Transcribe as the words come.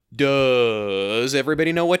Does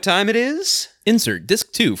everybody know what time it is? Insert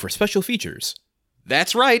disc 2 for special features.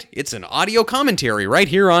 That's right, it's an audio commentary right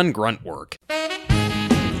here on Gruntwork.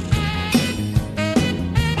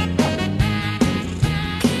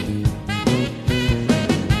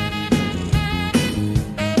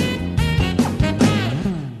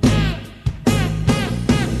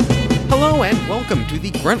 Hello and welcome to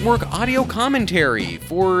the Gruntwork audio commentary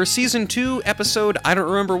for Season 2, episode, I don't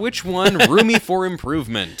remember which one, Roomie for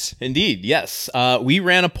Improvement. Indeed, yes. We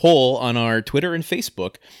ran a poll on our Twitter and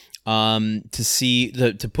Facebook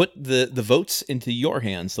to put the votes into your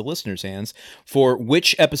hands, the listeners' hands, for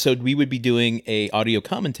which episode we would be doing a audio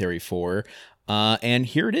commentary for. And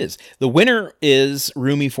here it is. The winner is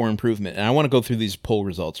Roomie for Improvement. And I want to go through these poll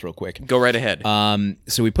results real quick. Go right ahead.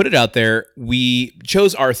 So we put it out there. We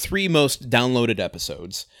chose our 3 most downloaded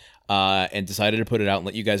episodes and decided to put it out and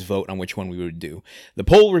let you guys vote on which one we would do. The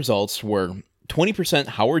poll results were 20%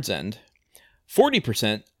 Howard's End,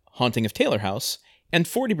 40% Haunting of Taylor House, and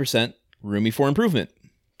 40% Roomie for Improvement.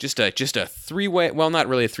 Just a three-way, well, not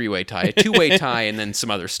really a three-way tie, a two-way tie, and then some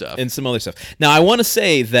other stuff. Now, I want to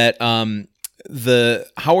say that the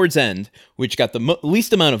Howard's End, which got the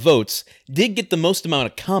least amount of votes, did get the most amount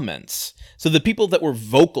of comments. So the people that were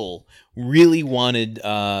vocal really wanted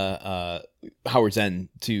Howard's End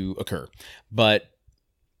to occur. But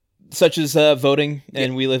such as voting,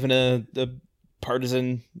 and we live in a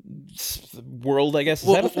partisan world, I guess.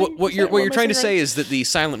 What you're trying to say is that the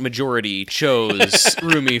silent majority chose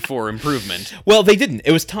Roomie for Improvement. Well, they didn't.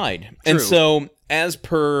 It was tied. True. And so, as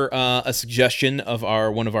per a suggestion of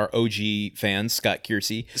one of our OG fans, Scott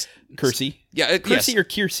Kersey. Yeah, Kersey or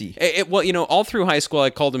Kersey? Well, all through high school I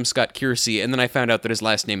called him Scott Kersey, and then I found out that his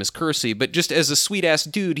last name is Kersey, but just as a sweet-ass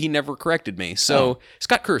dude, he never corrected me. So,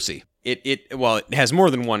 Scott Kersey. It has more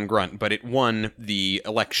than one grunt, but it won the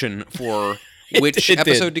election for which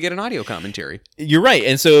episode to get an audio commentary. You're right.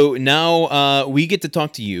 And so now we get to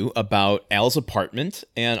talk to you about Al's apartment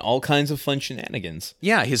and all kinds of fun shenanigans.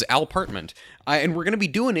 Yeah, his Alpartment. And we're going to be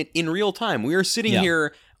doing it in real time. We are sitting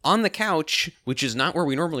here on the couch, which is not where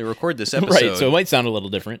we normally record this episode. Right, so it might sound a little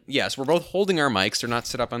different. Yes, we're both holding our mics. They're not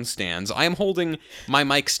set up on stands. I am holding my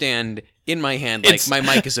mic stand in my hand like my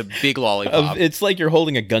mic is a big lollipop. It's like you're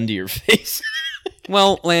holding a gun to your face.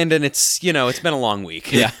 Well, Landon, it's been a long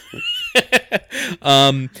week. Yeah.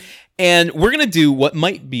 And we're going to do what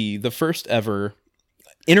might be the first ever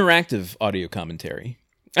interactive audio commentary.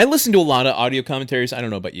 I listen to a lot of audio commentaries. I don't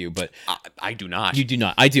know about you, but I do not. You do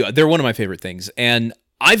not. I do. They're one of my favorite things. And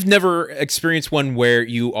I've never experienced one where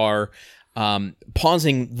you are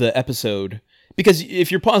pausing the episode, because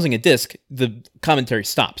if you're pausing a disc, the commentary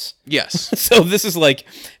stops. Yes. So this is like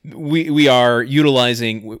we are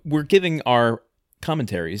we're giving our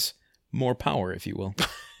commentaries more power, if you will.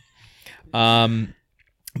 By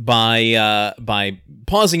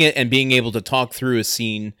pausing it and being able to talk through a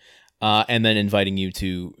scene, and then inviting you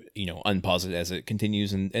to, unpause it as it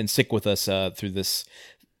continues and stick with us through this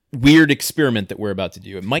weird experiment that we're about to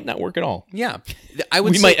do. It might not work at all. Yeah.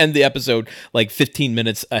 We might end the episode like 15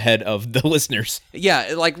 minutes ahead of the listeners.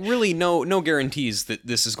 Yeah, like really no guarantees that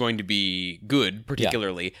this is going to be good,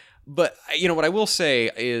 particularly. Yeah. But, what I will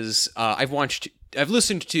say is I've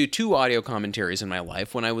listened to 2 audio commentaries in my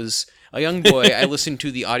life. When I was a young boy, I listened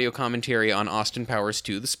to the audio commentary on Austin Powers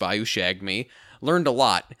 2, The Spy Who Shagged Me. Learned a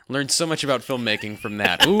lot. Learned so much about filmmaking from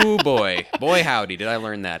that. Ooh, boy. Boy, howdy, did I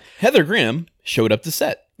learn that. Heather Graham showed up to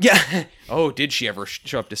set. Yeah. Oh, did she ever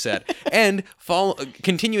show up to set? And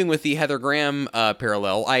continuing with the Heather Graham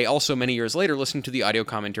parallel, I also, many years later, listened to the audio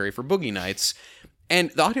commentary for Boogie Nights. And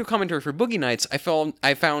the audio commentary for Boogie Nights, I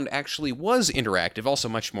found actually was interactive, also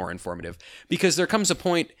much more informative, because there comes a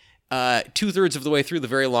point 2/3 of the way through the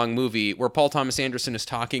very long movie where Paul Thomas Anderson is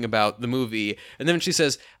talking about the movie, and then she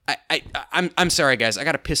says, I'm sorry, guys, I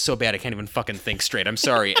gotta piss so bad I can't even fucking think straight. I'm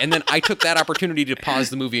sorry. And then I took that opportunity to pause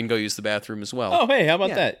the movie and go use the bathroom as well. Oh, hey, how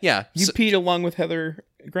about that? Yeah. You peed along with Heather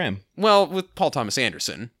Graham. Well, with Paul Thomas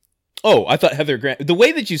Anderson. Oh, I thought Heather Graham. The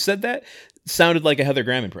way that you said that sounded like a Heather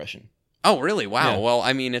Graham impression. Oh, really? Wow. Yeah. Well,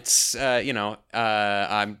 I mean, it's, I don't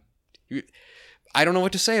know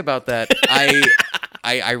what to say about that.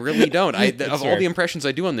 I really don't. Of all the impressions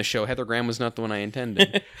I do on this show, Heather Graham was not the one I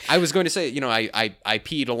intended. I was going to say, I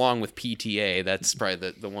peed along with PTA. That's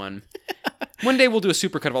probably the one. One day we'll do a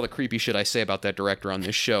supercut of all the creepy shit I say about that director on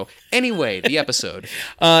this show. Anyway, the episode.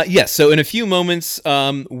 Yes, so in a few moments,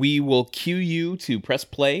 we will cue you to press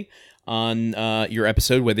play on your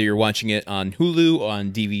episode, whether you're watching it on Hulu,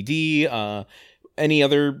 on DVD, any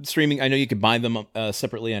other streaming. I know you could buy them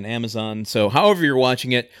separately on Amazon. So however you're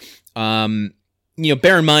watching it,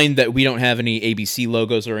 bear in mind that we don't have any ABC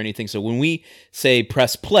logos or anything. So when we say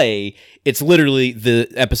press play, it's literally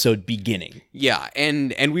the episode beginning. Yeah,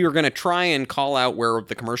 and we were going to try and call out where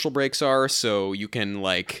the commercial breaks are so you can,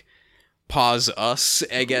 like, pause us,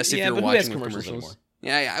 I guess, if you're but who watching has with commercials commercials.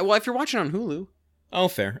 anymore? Yeah, well, if you're watching on Hulu. Oh,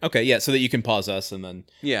 fair. Okay, yeah, so that you can pause us and then...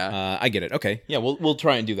 Yeah. I get it. Okay, yeah, we'll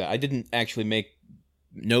try and do that. I didn't actually make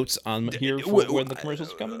notes on here for when the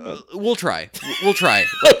commercials are coming. But... We'll try. We'll try.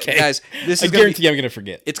 Okay. Guys, this I is guarantee I'm going to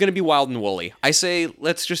forget. It's going to be wild and woolly. I say,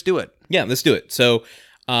 let's just do it. Yeah, let's do it. So,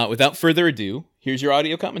 without further ado, here's your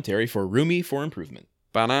audio commentary for Roomie for Improvement.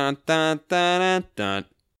 Ba-dun-dun-dun-dun-dun.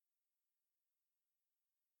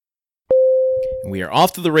 We are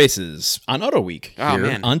off to the races on Auto Week Oh, here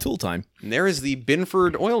man. on Tool Time. And there is the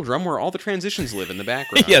Binford oil drum where all the transitions live in the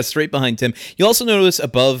background. Yeah, straight behind Tim. You'll also notice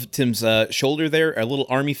above Tim's shoulder there, a little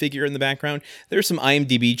army figure in the background. There's some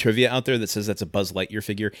IMDb trivia out there that says that's a Buzz Lightyear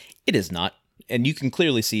figure. It is not. And you can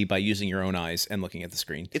clearly see by using your own eyes and looking at the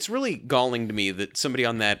screen. It's really galling to me that somebody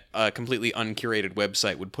on that completely uncurated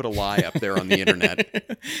website would put a lie up there on the internet.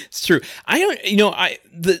 It's true.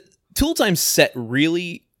 The Tool Time set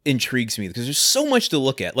really intrigues me because there's so much to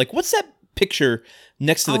look at. Like, what's that picture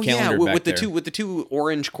next to the calendar back with the there? with the two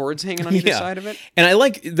orange cords hanging on either side of it? And I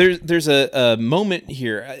like there's a moment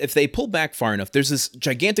here. If they pull back far enough, there's this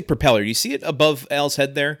gigantic propeller. You see it above Al's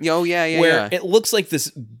head there? Oh, yeah. Where it looks like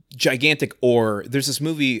this gigantic oar. There's this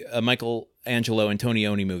movie, Michelangelo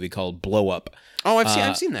Antonioni movie called Blow Up. Oh,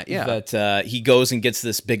 I've seen that, yeah. That he goes and gets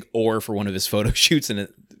this big oar for one of his photo shoots, and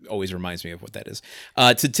it always reminds me of what that is.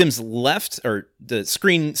 To Tim's left, or the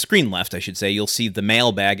screen left, I should say, you'll see the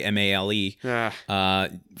mailbag, M-A-L-E,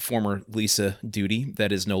 former Lisa duty.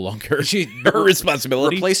 That is no longer her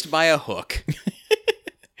responsibility. Replaced by a hook.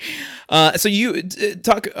 So you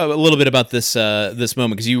talk a little bit about this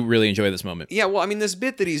moment, because you really enjoy this moment. Yeah, well, I mean, this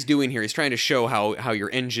bit that he's doing here, he's trying to show how your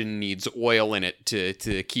engine needs oil in it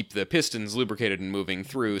to keep the pistons lubricated and moving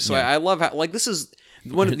through. So I love how, like, this is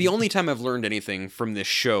one of the only time I've learned anything from this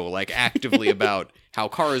show, like, actively about how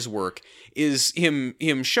cars work, is him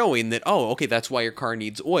showing that, oh, okay, that's why your car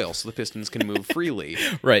needs oil, so the pistons can move freely.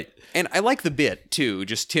 Right. And I like the bit, too,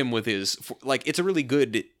 just Tim with his, like, it's a really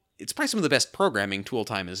good... It's probably some of the best programming Tool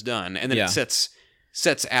Time has done, and then it sets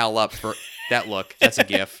Al up for that look. That's a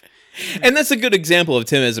gif, and that's a good example of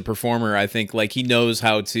Tim as a performer. I think, like, he knows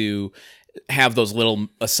how to have those little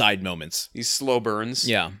aside moments. These slow burns.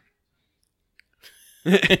 Yeah.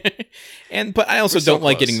 But I also don't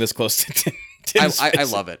like getting this close to Tim. I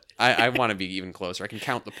love it. I want to be even closer. I can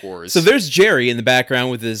count the pores. So there's Jerry in the background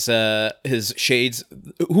with his shades,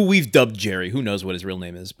 who we've dubbed Jerry. Who knows what his real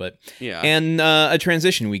name is, but yeah. And a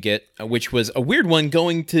transition we get, which was a weird one,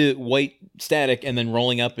 going to white static and then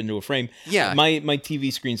rolling up into a frame. Yeah. My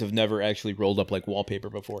TV screens have never actually rolled up like wallpaper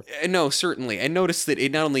before. No, certainly. I noticed that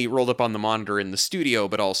it not only rolled up on the monitor in the studio,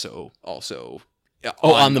 but also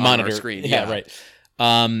on the monitor screen. Yeah, right.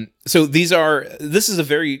 So this is a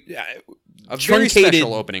very very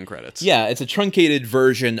special opening credits. Yeah, it's a truncated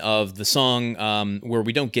version of the song where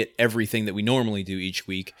we don't get everything that we normally do each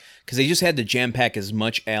week, because they just had to jam pack as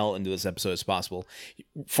much Al into this episode as possible.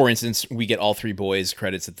 For instance, we get all three boys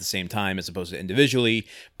credits at the same time as opposed to individually.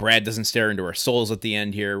 Brad doesn't stare into our souls at the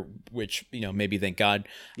end here, which, maybe thank God.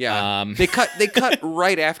 Yeah, they cut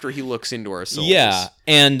right after he looks into our souls. Yeah,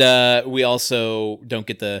 and we also don't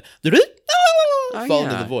get the fall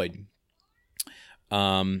into the void.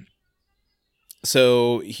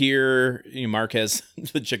 So here, Mark has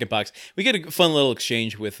the chicken pox. We get a fun little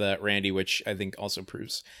exchange with Randy, which I think also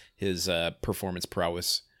proves his performance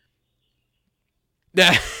prowess.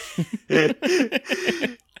 Yeah,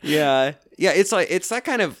 it's that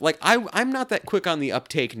kind of, like, I'm not that quick on the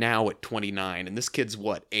uptake now at 29, and this kid's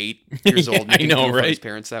 8 years old. I know, right? His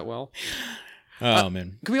parents that well. Oh,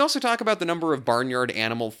 man. Can we also talk about the number of barnyard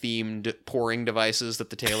animal-themed pouring devices that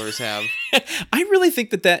the Taylors have? I really think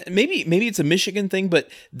that maybe it's a Michigan thing, but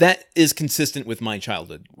that is consistent with my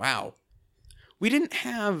childhood. Wow. We didn't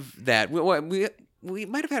have that. We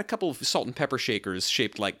might have had a couple of salt and pepper shakers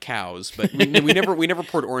shaped like cows, but we never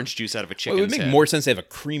poured orange juice out of a chicken. Well, it would make more sense to have a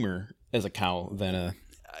creamer as a cow than a...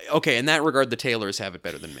 Okay, in that regard, the Taylors have it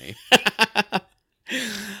better than me.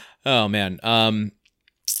 Oh, man.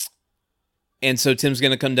 And so Tim's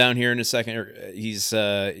going to come down here in a second. He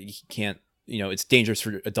can't, it's dangerous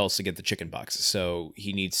for adults to get the chicken pox. So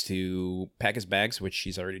he needs to pack his bags, which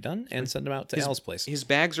he's already done, and send them out to Al's place. His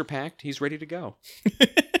bags are packed. He's ready to go.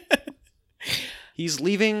 He's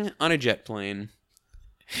leaving on a jet plane.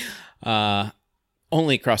 On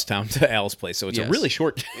only across town to Al's place, so it's a Yes. really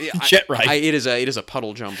short jet ride. It is a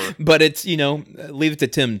puddle jumper. But it's, leave it to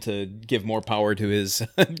Tim to give more power to his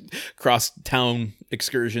cross-town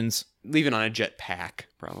excursions. Leave it on a jet pack,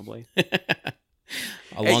 probably.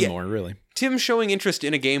 A lawnmower, really. Tim showing interest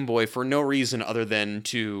in a Game Boy for no reason other than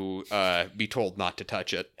to be told not to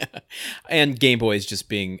touch it. And Game Boys just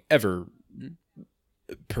being ever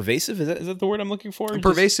pervasive. Is that the word I'm looking for?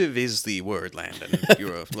 Pervasive is the word, Landon,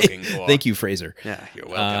 you're looking for. Thank you, Fraser. Yeah, you're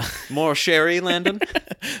welcome. More sherry, Landon?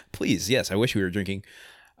 Please, yes. I wish we were drinking.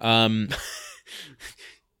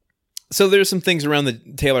 So there's some things around the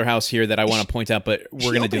Taylor house here that I want to point out, but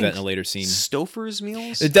we're going to do that in a later scene. Stouffer's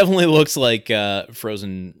meals? It definitely looks like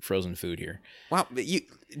frozen food here. Wow,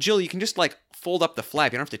 Jill, you can just fold up the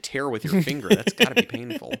flap. You don't have to tear with your finger. That's got to be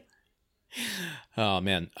painful. Oh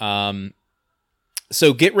man.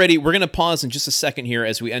 So get ready. We're going to pause in just a second here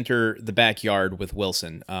as we enter the backyard with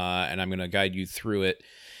Wilson, and I'm going to guide you through it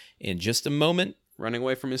in just a moment. Running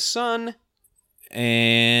away from his son.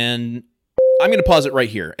 And I'm going to pause it right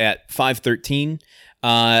here at 5:13.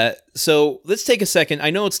 So let's take a second. I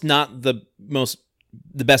know it's not the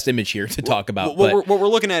best image here to talk about. What we're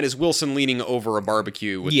looking at is Wilson leaning over a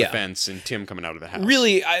barbecue with the fence and Tim coming out of the house.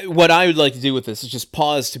 Really, what I would like to do with this is just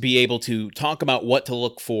pause to be able to talk about what to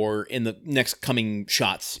look for in the next coming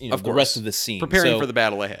shots, the rest of the scene. Preparing for the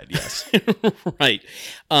battle ahead, yes. Right.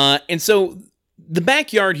 And so the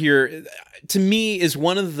backyard here, to me, is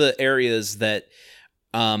one of the areas that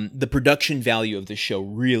the production value of this show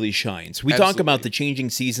really shines. We talk about the changing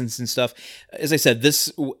seasons and stuff. As I said,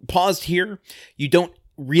 this paused here. You don't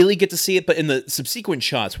really get to see it, but in the subsequent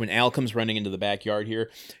shots, when Al comes running into the backyard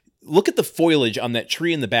here, look at the foliage on that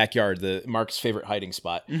tree in the backyard, Mark's favorite hiding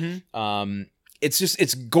spot. Mm-hmm.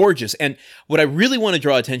 It's gorgeous. And what I really want to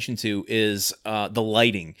draw attention to is the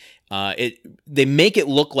lighting. They make it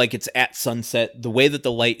look like it's at sunset. The way that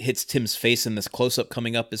the light hits Tim's face in this close-up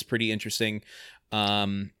coming up is pretty interesting.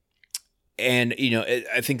 And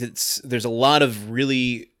I think there's a lot of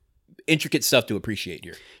really intricate stuff to appreciate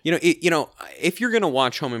here. If you're gonna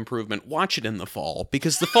watch Home Improvement, watch it in the fall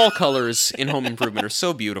because the fall colors in Home Improvement are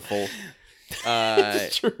so beautiful.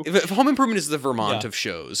 It's true. If Home Improvement is the Vermont of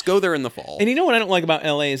shows, go there in the fall. And you know what I don't like about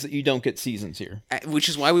LA is that you don't get seasons here, which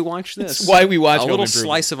is why we watch this. It's why we watch a little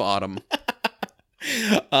slice of autumn.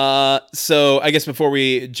 So I guess before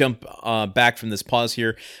we jump back from this pause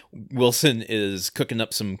here, Wilson is cooking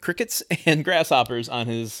up some crickets and grasshoppers on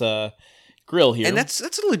his grill here, and that's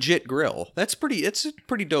a legit grill. It's a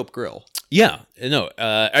pretty dope grill. Yeah, no.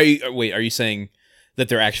 Are you saying that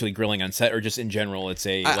they're actually grilling on set, or just in general? It's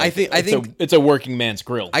it's a working man's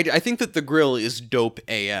grill. I think that the grill is dope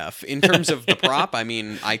AF in terms of the prop. I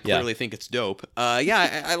mean, I clearly think it's dope.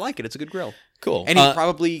 I like it. It's a good grill. Cool. And he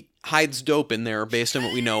probably hides dope in there based on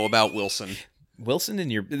what we know about Wilson. Wilson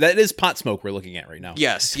that is pot smoke we're looking at right now.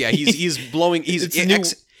 Yes, yeah, he's blowing. He's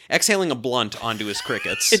exhaling a blunt onto his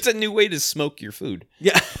crickets. It's a new way to smoke your food.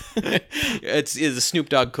 Yeah, it's a Snoop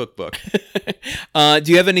Dogg cookbook. Do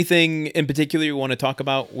you have anything in particular you want to talk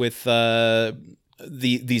about with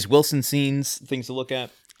these Wilson scenes? Things to look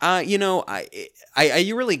at.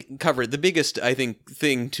 You really covered the biggest, I think,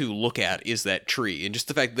 thing to look at is that tree, and just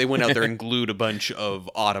the fact that they went out there and glued a bunch of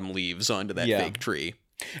autumn leaves onto that fake tree.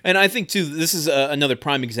 And I think, too, this is another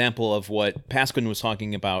prime example of what Pasquin was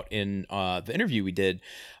talking about in the interview we did,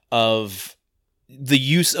 of the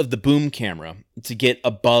use of the boom camera to get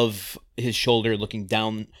above his shoulder, looking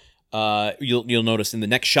down. You'll notice in the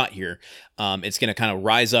next shot here, it's going to kind of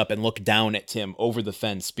rise up and look down at Tim over the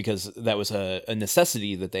fence, because that was a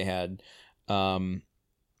necessity that they had.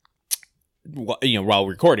 While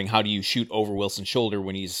recording, how do you shoot over Wilson's shoulder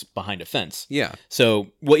when he's behind a fence? Yeah. So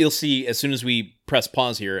what you'll see as soon as we press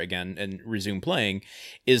pause here again and resume playing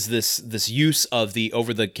is this use of the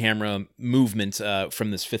over the camera movement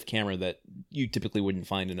from this fifth camera that you typically wouldn't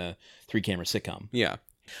find in a 3-camera sitcom. Yeah.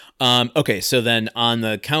 Okay, so then on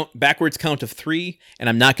the backwards count of 3, and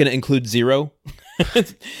I'm not going to include 0.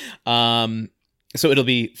 So it'll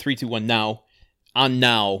be 3, 2, 1 now. On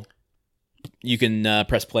now, you can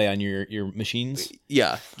press play on your machines.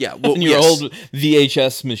 Yeah. Well, on your old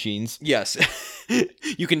VHS machines. Yes.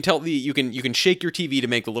 You can you can shake your TV to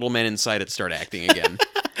make the little men inside it start acting again.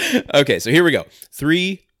 Okay, so here we go.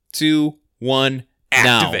 3, 2, 1,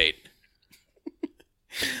 activate.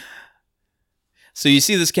 Now. So you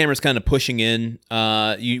see this camera's kind of pushing in.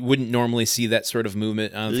 You wouldn't normally see that sort of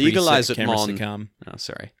movement on a 3-camera sitcom. Oh,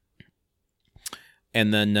 sorry.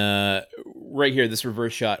 And then right here, this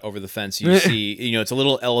reverse shot over the fence, you see, it's a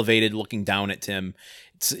little elevated looking down at Tim.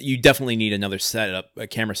 You definitely need another a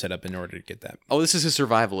camera setup in order to get that. Oh, this is his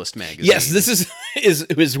survivalist magazine. Yes, this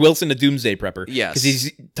is Wilson a doomsday prepper. Yes. Because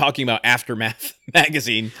he's talking about Aftermath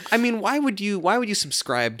magazine. I mean, why would you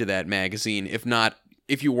subscribe to that magazine if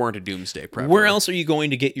you weren't a doomsday prepper? Where else are you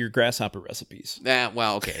going to get your grasshopper recipes?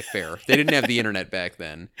 Well, okay, fair. They didn't have the internet back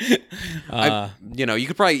then. You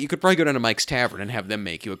could probably go down to Mike's Tavern and have them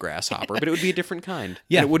make you a grasshopper, but it would be a different kind.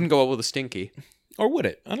 Yeah. And it wouldn't go well with a stinky. Or would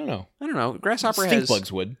it? I don't know. Grasshopper Stink has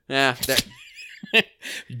bugs would. Yeah.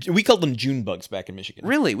 We called them June bugs back in Michigan.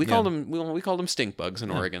 Really? We called them stink bugs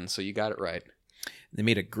in Oregon, so you got it right. They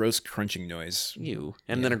made a gross crunching noise.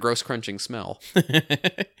 And then a gross crunching smell.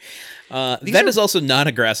 That is also not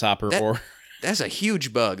a grasshopper That's a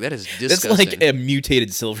huge bug. That is disgusting. That's like a mutated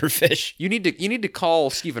silverfish. You need to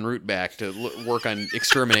call Stephen Root back to work on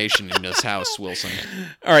extermination in this house, Wilson.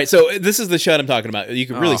 All right, so this is the shot I'm talking about. You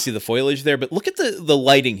can really see the foliage there, but look at the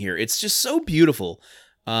lighting here. It's just so beautiful.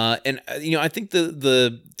 And I think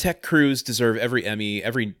the tech crews deserve every Emmy,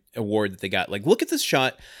 every award that they got. Like, look at this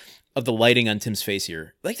shot of the lighting on Tim's face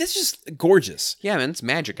here. Like, that's just gorgeous. Yeah, man, it's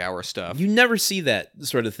magic hour stuff. You never see that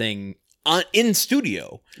sort of thing in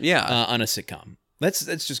studio. Yeah, on a sitcom. That's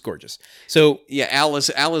just gorgeous. So yeah, Al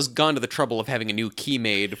has gone to the trouble of having a new key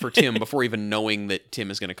made for Tim before even knowing that Tim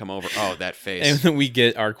is going to come over. Oh, that face! And then we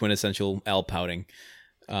get our quintessential Al pouting.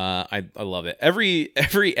 I love it.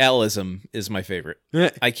 Every Alism is my favorite.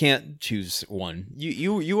 I can't choose one.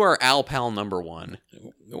 You are Al Pal number one.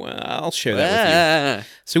 Well, I'll share that with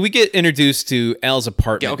you. So we get introduced to Al's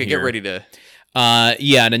apartment. Yeah, okay, here. get ready to.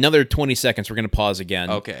 In another 20 seconds, we're going to pause again.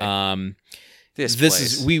 Okay. This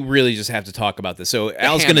is we really just have to talk about this. So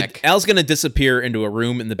Al's gonna disappear into a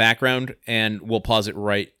room in the background, and we'll pause it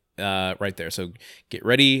right there. So get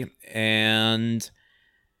ready and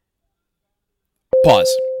pause.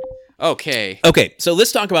 Okay. So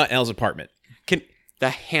let's talk about Al's apartment. The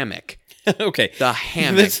hammock. Okay. The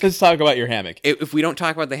hammock. Let's talk about your hammock. If we don't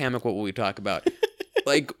talk about the hammock, what will we talk about?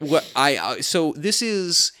 So this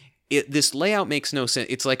is. This layout makes no sense.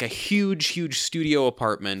 It's like a huge studio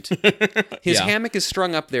apartment. His hammock is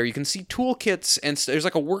strung up there. You can see toolkits, and there's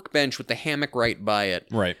like a workbench with the hammock right by it.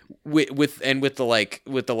 Right. With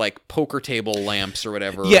the poker table lamps or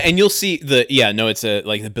whatever. Yeah, and you'll see it's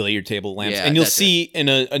the billiard table lamps, and you'll see in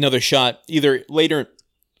another shot either later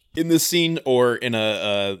in this scene or in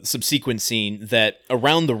a subsequent scene that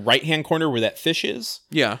around the right-hand corner where that fish is,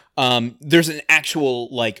 there's an actual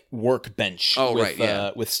workbench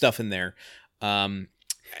with stuff in there. And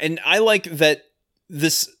I like that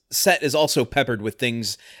this set is also peppered with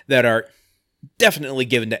things that are definitely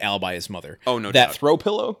given to Al by his mother. Oh, no that doubt. Throw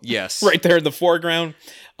pillow? Yes. Right there in the foreground.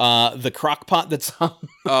 The crock pot that's on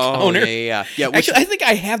the counter. Yeah. Actually, I think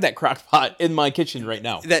I have that crock pot in my kitchen right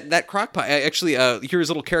now. That crock pot, actually, here's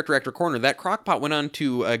a little character actor corner. That crock pot went on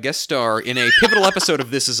to guest star in a pivotal episode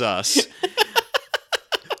of This Is Us.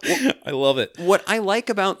 I love it. What I like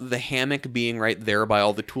about the hammock being right there by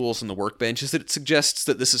all the tools and the workbench is that it suggests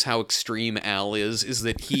that this is how extreme Al is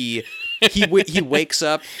that he wakes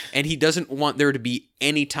up and he doesn't want there to be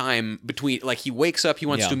any time between, he wakes up, he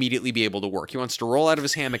wants to immediately be able to work. He wants to roll out of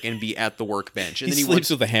his hammock and be at the workbench. And he sleeps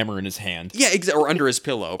with a hammer in his hand. Yeah, or under his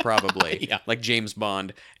pillow, probably. Like James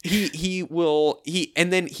Bond. He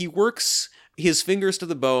works his fingers to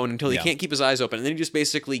the bone until he can't keep his eyes open, and then he just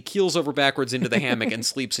basically keels over backwards into the hammock and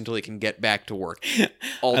sleeps until he can get back to work.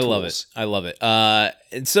 I love it.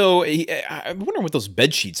 And so I wonder what those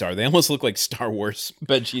bed sheets are. They almost look like Star Wars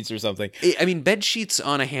bed sheets or something. I mean, bed sheets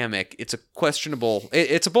on a hammock, it's a questionable...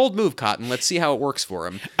 It's a bold move, Cotton. Let's see how it works for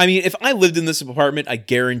him. I mean, if I lived in this apartment, I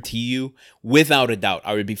guarantee you, without a doubt,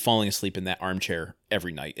 I would be falling asleep in that armchair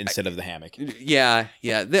every night instead of the hammock. Yeah.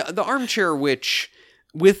 The armchair, which...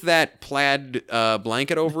 with that plaid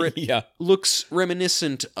blanket over it, looks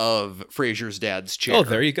reminiscent of Frasier's dad's chair. Oh,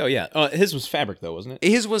 there you go. Yeah, his was fabric though, wasn't it?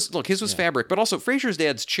 His was fabric, but also Frasier's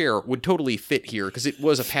dad's chair would totally fit here because it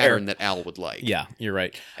was a pattern that Al would like. Yeah, you're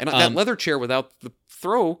right. And that leather chair without the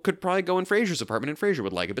throw could probably go in Frasier's apartment, and Frasier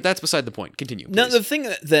would like it. But that's beside the point. Continue, please. Now, the thing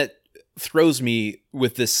that throws me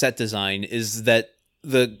with this set design is that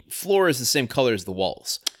the floor is the same color as the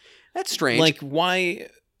walls. That's strange. Like, why?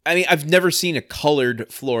 I mean, I've never seen a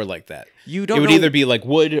colored floor like that. You don't. It would either be like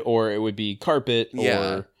wood, or it would be carpet,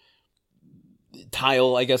 or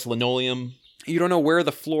tile. I guess linoleum. You don't know where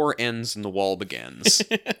the floor ends and the wall begins,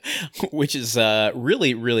 which is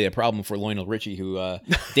really, really a problem for Lionel Richie, who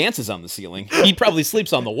dances on the ceiling. He probably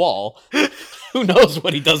sleeps on the wall. Who knows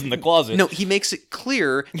what he does in the closet? No, he makes it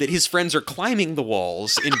clear that his friends are climbing the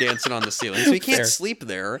walls and dancing on the ceiling, so he can't sleep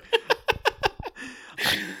there.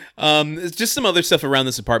 There's just some other stuff around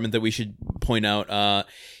this apartment that we should point out.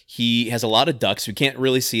 He has a lot of ducks. We can't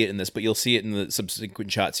really see it in this, but you'll see it in the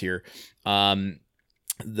subsequent shots here.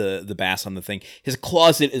 The bass on the thing. His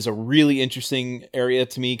closet is a really interesting area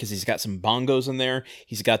to me because he's got some bongos in there.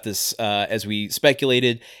 He's got this, as we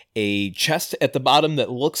speculated, a chest at the bottom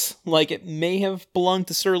that looks like it may have belonged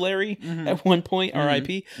to Sir Larry at one point.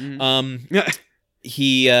 R.I.P.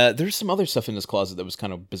 There's some other stuff in this closet that was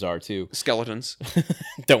kind of bizarre too. Skeletons.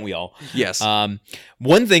 Don't we all? Yes.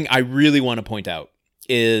 One thing I really want to point out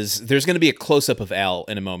is there's going to be a close-up of Al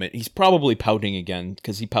in a moment. He's probably pouting again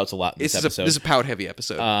because he pouts a lot in this episode. This is a pout-heavy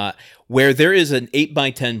episode. Where there is an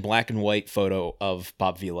 8x10 black and white photo of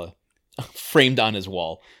Bob Vila framed on his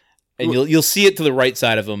wall. And you'll see it to the right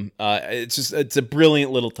side of him. It's a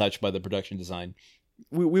brilliant little touch by the production design.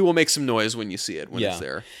 We will make some noise when you see it when it's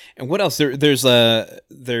there. And what else? There's we'll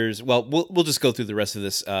just go through the rest of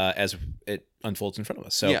this as it unfolds in front of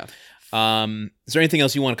us. So yeah. Is there anything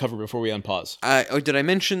else you want to cover before we unpause? Did I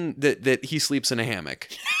mention that he sleeps in a hammock?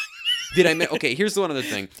 Okay, here's the one other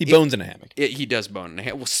thing. He bones in a hammock. He does bone in a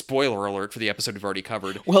hammock. Well, spoiler alert for the episode we've already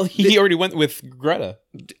covered. Well, he already went with Greta.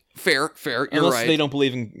 Fair. You're Unless right. they don't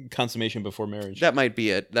believe in consummation before marriage. That might be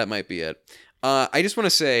it. I just want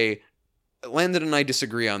to say, Landon and I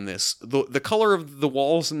disagree on this. The color of the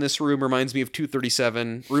walls in this room reminds me of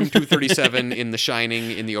 237, room 237 in The Shining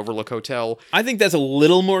in the Overlook Hotel. I think that's a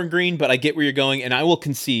little more green, but I get where you're going, and I will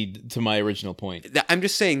concede to my original point. I'm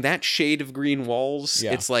just saying that shade of green walls,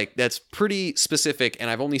 Yeah. it's like, that's pretty specific, and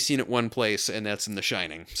I've only seen it one place, and that's in The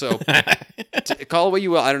Shining. So, call it what you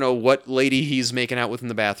will. I don't know what lady he's making out with in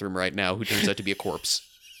the bathroom right now who turns out to be a corpse.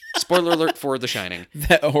 Spoiler alert for The Shining.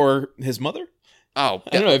 Or his mother? Oh,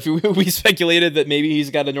 I don't know. If we speculated that maybe he's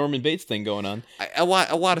got a Norman Bates thing going on. A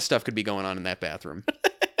lot of stuff could be going on in that bathroom.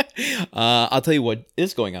 I'll tell you what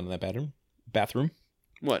is going on in that bathroom.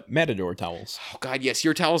 What? Matador towels. Oh, God, yes.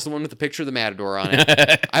 Your towel's the one with the picture of the Matador on it.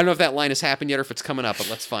 I don't know if that line has happened yet or if it's coming up, but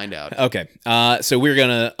let's find out. Okay. So we're going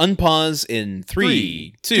to unpause in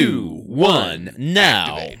 3, 2, 1,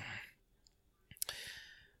 now. Activate.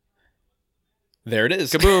 There it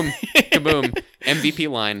is. Kaboom. Kaboom. MVP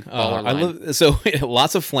line. Baller line. I love so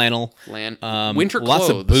lots of flannel. Winter clothes. Lots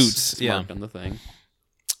of boots. It's marked on the thing.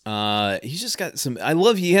 He's just got some. I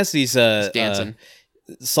love. He has these dancing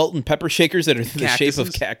salt and pepper shakers that are the shape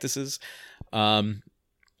of cactuses.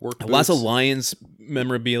 Lots of Lions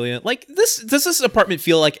memorabilia. Like this. Does this apartment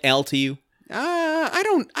feel like Al to you? I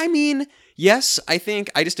don't. I mean, yes. I think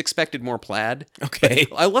I just expected more plaid. Okay.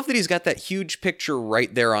 I love that he's got that huge picture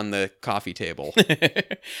right there on the coffee table.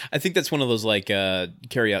 I think that's one of those like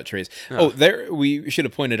carry-out trays. Oh, there. We should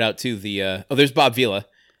have pointed out too. There's Bob Vila.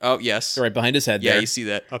 Oh yes, right behind his head. Yeah, there. you see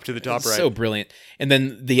that up to the top right. So brilliant. And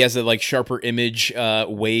then he has a like sharper image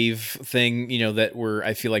wave thing. You know that were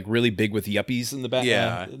I feel like really big with yuppies in the back.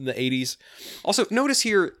 Yeah, in the 80s. Also, notice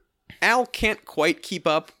here, Al can't quite keep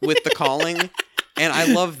up with the calling, and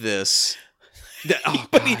I love this.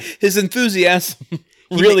 But his enthusiasm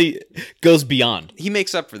really goes beyond. He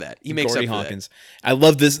makes up for that. He makes Gordy up for Hawkins. That. I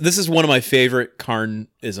love this. This is one of my favorite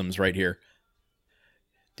Karn-isms right here.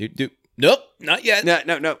 Nope, not yet.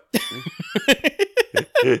 No.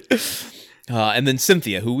 And then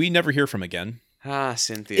Cynthia, who we never hear from again.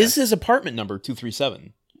 Cynthia. Is his apartment number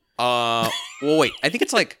 237? Well, wait. I think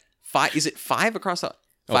it's like 5. Is it 5 across the...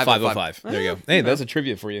 505. There you go. Hey, that's a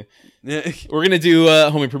trivia for you. We're going to do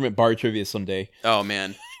Home Improvement bar trivia someday. Oh,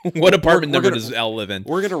 man. What apartment number does Al live in?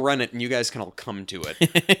 We're going to run it, and you guys can all come to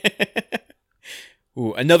it.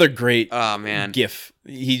 Ooh, another great man. GIF.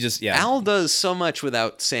 He just, Al does so much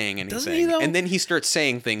without saying anything. Doesn't he, though? And then he starts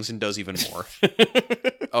saying things and does even more.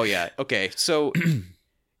 Oh, yeah. Okay, so...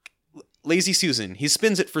 Lazy Susan. He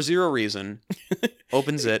spins it for zero reason.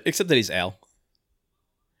 Opens it. Except that he's Al.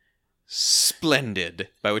 Splendid.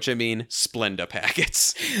 By which I mean Splenda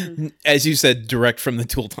packets. As you said, direct from the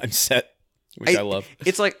Tool Time set, which I love.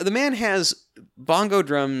 It's like the man has bongo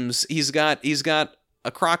drums. He's got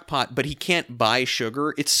a crock pot, but he can't buy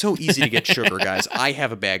sugar. It's so easy to get sugar, guys. I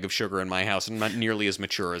have a bag of sugar in my house. I'm not nearly as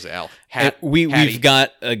mature as Al. We've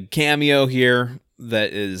got a cameo here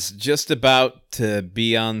that is just about to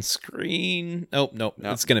be on screen. No.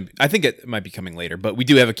 It's gonna be, I think it might be coming later, but we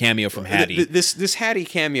do have a cameo from Hattie. This Hattie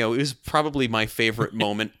cameo is probably my favorite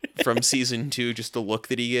moment from season 2. Just the look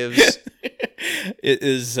that he gives. It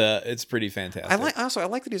is. It's pretty fantastic. I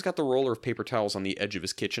like that he's got the roller of paper towels on the edge of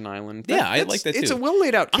his kitchen island. I like that too. It's a well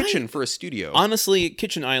laid out kitchen for a studio. Honestly,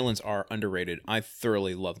 kitchen islands are underrated. I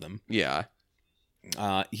thoroughly love them. Yeah.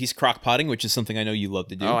 He's crock potting, which is something I know you love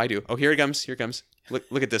to do. Oh, I do. Oh, here he comes. Here comes.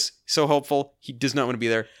 Look at this. So hopeful. He does not want to be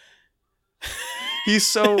there. He's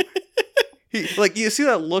so Like, you see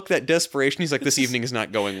that look, that desperation? He's like, this evening is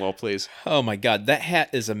not going well, please. Oh my god, that hat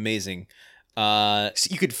is amazing. So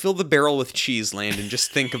you could fill the barrel with cheese, Landon.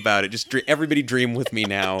 Just think about it. Just everybody dream with me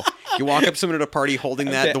now. You walk up to someone at a party holding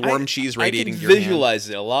that, the warm cheese radiating your hand. I can visualize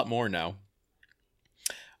it a lot more now.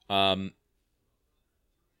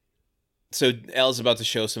 So Al's about to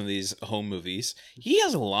show some of these home movies. He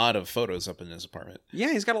has a lot of photos up in his apartment.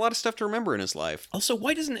 Yeah, he's got a lot of stuff to remember in his life. Also,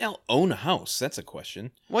 why doesn't Al own a house? That's a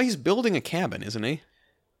question. Well, he's building a cabin, isn't he?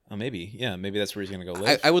 Oh, maybe. Yeah, maybe that's where he's going to go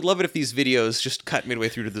live. I would love it if these videos just cut midway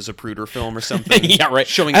through to the Zapruder film or something. Yeah, right.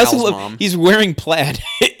 Showing Al's mom. He's wearing plaid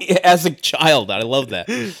as a child. I love that.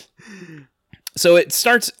 So it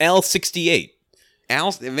starts Al 68.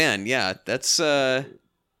 Man, yeah, that's...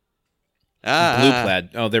 Blue plaid.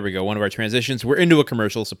 Oh, there we go. One of our transitions. We're into a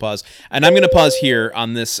commercial, so pause. And I'm going to pause here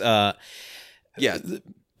on this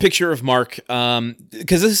picture of Mark,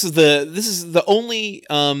 because this is the only...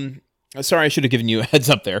 sorry, I should have given you a heads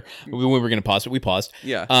up there. We were going to pause, but we paused.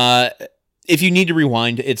 Yeah. If you need to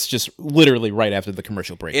rewind, it's just literally right after the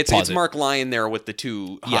commercial break. It's Mark lying there with the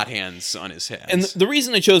two hot hands on his head. And the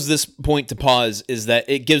reason I chose this point to pause is that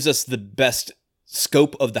it gives us the best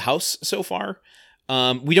scope of the house so far.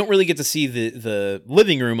 We don't really get to see the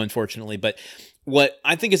living room, unfortunately, but what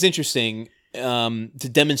I think is interesting to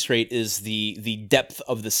demonstrate is the depth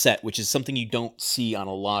of the set, which is something you don't see on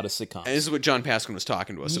a lot of sitcoms. And this is what John Pasquin was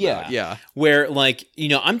talking to us about. Yeah. Where, like,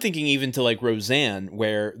 I'm thinking even to, like, Roseanne,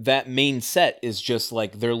 where that main set is just,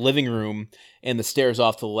 like, their living room and the stairs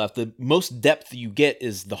off to the left. The most depth you get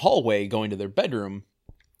is the hallway going to their bedroom.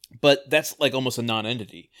 But that's like almost a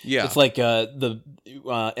non-entity. Yeah, it's like in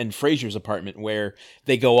Frasier's apartment where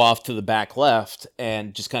they go off to the back left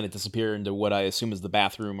and just kind of disappear into what I assume is the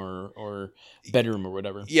bathroom or bedroom or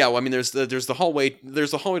whatever. Yeah, well, I mean, there's the hallway.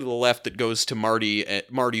 There's the hallway to the left that goes to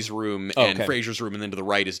Marty's room and Frasier's room, and then to the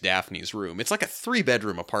right is Daphne's room. It's like a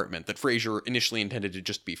 3-bedroom apartment that Frasier initially intended to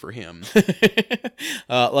just be for him.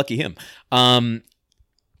 Lucky him.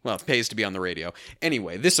 Well, it pays to be on the radio.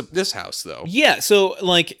 Anyway, this house, though. Yeah, so,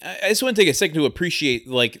 like, I just want to take a second to appreciate,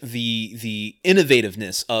 like, the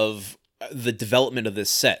innovativeness of the development of this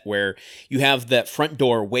set, where you have that front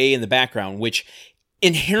door way in the background, which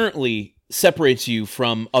inherently separates you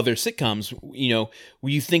from other sitcoms,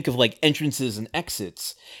 where you think of, like, entrances and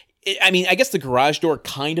exits. I mean, I guess the garage door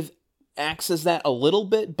kind of acts as that a little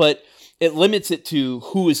bit, but it limits it to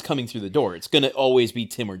who is coming through the door. It's going to always be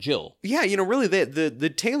Tim or Jill. Yeah, really,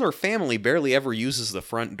 the Taylor family barely ever uses the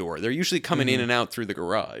front door. They're usually coming in and out through the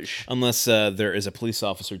garage. Unless there is a police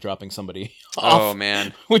officer dropping somebody off. Oh,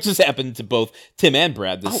 man. Which has happened to both Tim and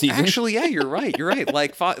Brad this season. Actually, yeah, you're right. You're right.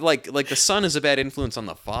 Like the son is a bad influence on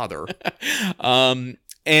the father. And,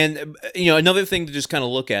 another thing to just kind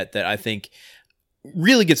of look at that I think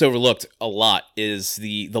really gets overlooked a lot is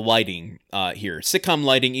the lighting here. Sitcom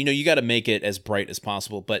lighting, you got to make it as bright as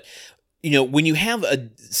possible. But, when you have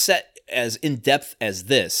a set as in-depth as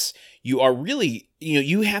this, you are really,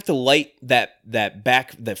 you have to light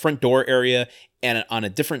that front door area and on a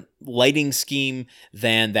different lighting scheme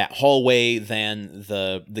than that hallway, than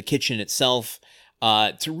the kitchen itself,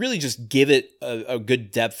 to really just give it a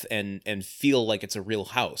good depth and feel like it's a real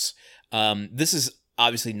house. This is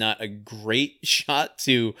obviously not a great shot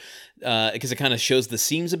to because it kind of shows the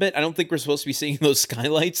seams a bit. I don't think we're supposed to be seeing those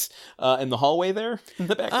skylights in the hallway there in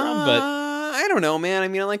the background, but I don't know, man. I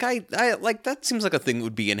mean, like I like that seems like a thing that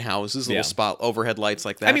would be in houses, little spot overhead lights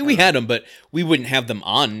like that. I mean, we had them, but we wouldn't have them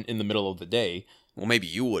on in the middle of the day. Well, maybe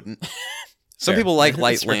you wouldn't. Some people like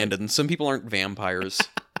light, Landon. Some people aren't vampires.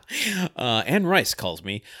 Anne Rice calls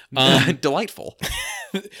me delightful.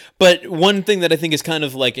 But one thing that I think is kind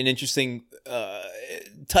of like an interesting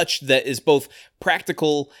touch that is both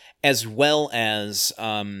practical as well as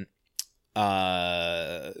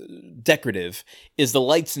decorative is the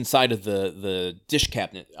lights inside of the dish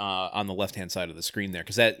cabinet on the left hand side of the screen there,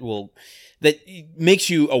 because that makes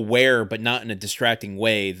you aware, but not in a distracting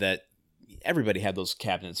way, that everybody had those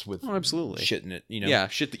cabinets with absolutely shit in it, Yeah,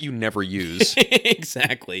 shit that you never use.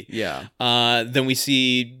 Exactly. Yeah. Then we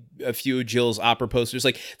see a few of Jill's opera posters.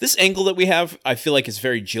 Like, this angle that we have, I feel like is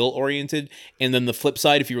very Jill oriented. And then the flip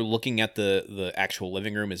side, if you were looking at the actual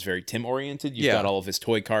living room, is very Tim oriented. You've got all of his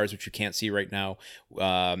toy cars, which you can't see right now.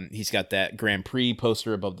 He's got that Grand Prix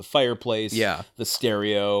poster above the fireplace. Yeah. The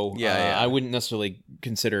stereo. Yeah. I wouldn't necessarily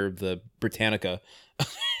consider the Britannica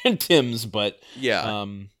Tim's, but yeah.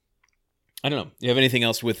 I don't know. You have anything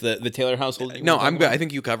else with the Taylor household? No, I'm good. I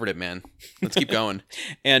think you covered it, man. Let's keep going.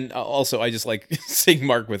 And also, I just like seeing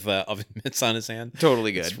Mark with oven mitts on his hand.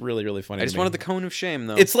 Totally good. It's really, really funny. I just wanted the cone of shame,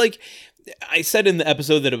 though. It's like I said in the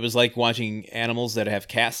episode that it was like watching animals that have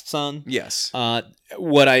casts on. Yes.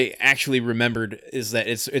 What I actually remembered is that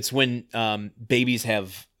it's when babies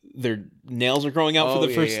have their nails are growing out for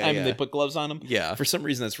the first time and they put gloves on them. Yeah. For some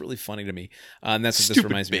reason, that's really funny to me. And that's what Stupid this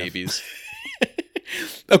reminds babies. me of.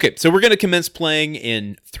 Okay, so we're going to commence playing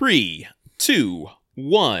in 3, 2,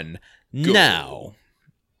 1, Go. now.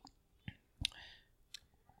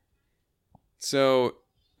 So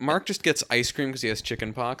Mark just gets ice cream because he has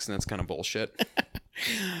chicken pox, and that's kind of bullshit.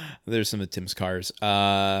 There's some of Tim's cars.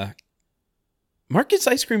 Mark gets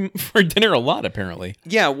ice cream for dinner a lot, apparently.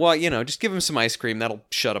 Yeah, well, just give him some ice cream. That'll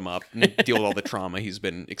shut him up and deal with all the trauma he's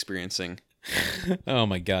been experiencing. Oh,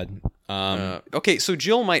 my God. Okay, so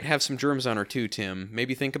Jill might have some germs on her, too, Tim.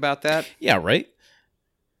 Maybe think about that? Yeah, right?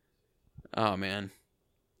 Oh, man.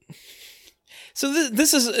 So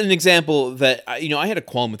this is an example that, I had a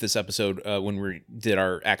qualm with this episode when we did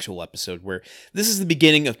our actual episode, where this is the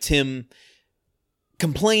beginning of Tim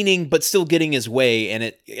complaining but still getting his way, and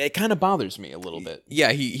it kind of bothers me a little bit.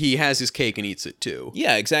 Yeah, he has his cake and eats it, too.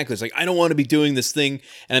 Yeah, exactly. It's like, I don't want to be doing this thing,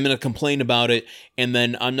 and I'm going to complain about it, and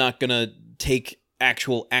then I'm not going to take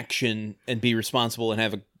actual action and be responsible and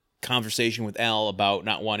have a conversation with Al about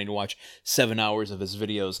not wanting to watch 7 hours of his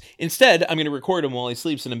videos. Instead, I'm going to record him while he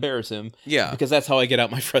sleeps and embarrass him. Yeah. Because that's how I get out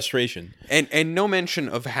my frustration. And no mention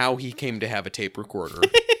of how he came to have a tape recorder.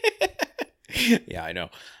 Yeah, I know.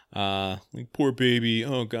 Like, poor baby.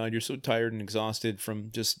 Oh, God, you're so tired and exhausted from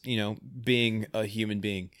just, being a human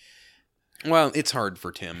being. Well, it's hard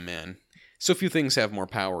for Tim, man. So few things have more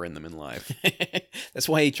power in them in life. That's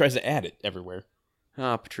why he tries to add it everywhere.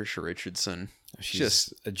 Ah, Patricia Richardson. She's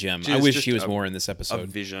just a gem. I wish she was more in this A episode.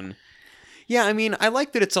 vision. Yeah, I mean, I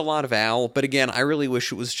like that it's a lot of Al, but again, I really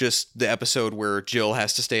wish it was just the episode where Jill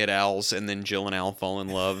has to stay at Al's, and then Jill and Al fall in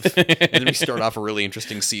love, and then we start off a really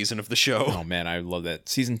interesting season of the show. Oh, man, I love that.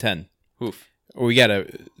 Season 10. Oof. Or we got to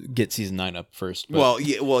get season 9 up first. But...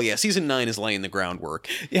 Well, yeah, season 9 is laying the groundwork.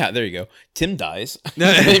 Yeah, there you go. Tim dies.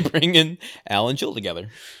 They bring in Al and Jill together.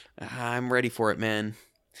 I'm ready for it, man.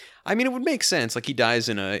 I mean, it would make sense. Like, he dies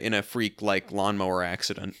in a freak like lawnmower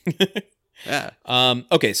accident. Yeah.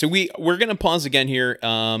 Okay, so we're gonna pause again here.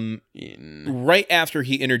 Right after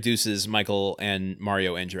he introduces Michael and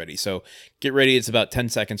Mario Andretti. So get ready. It's about 10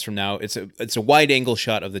 seconds from now. It's a wide angle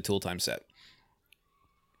shot of the Tool Time set.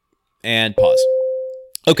 And pause.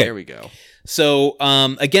 Okay. There we go. So,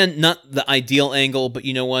 again, not the ideal angle, but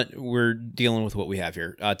you know what? We're dealing with what we have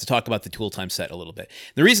here to talk about the Tool Time set a little bit.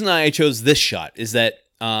 The reason I chose this shot is that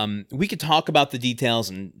we could talk about the details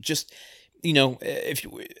and just, if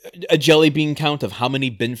a jelly bean count of how many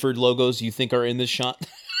Binford logos you think are in this shot.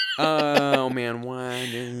 Oh, man. Why?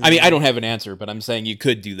 I mean, I don't have an answer, but I'm saying you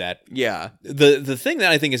could do that. Yeah. The thing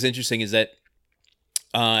that I think is interesting is that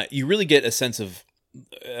you really get a sense of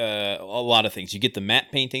a lot of things. You get the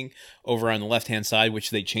matte painting over on the left-hand side, which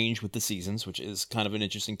they change with the seasons, which is kind of an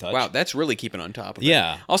interesting touch. Wow, that's really keeping on top of it.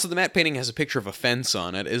 Yeah. Also, the matte painting has a picture of a fence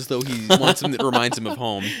on it, as though he wants him that reminds him of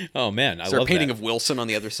home. Oh, man, I Is there love a painting that. of Wilson on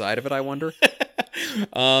the other side of it, I wonder?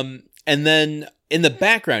 And then in the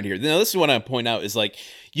background here, now this is what I point out is like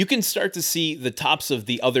you can start to see the tops of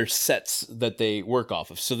the other sets that they work off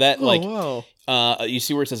of. So that wow. You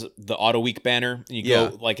see where it says the Auto Week banner, and you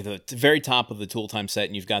go like at the very top of the Tool Time set,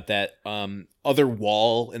 and you've got that other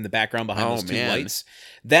wall in the background behind those two lights.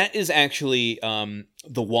 That is actually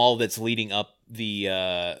the wall that's leading up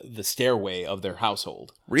the stairway of their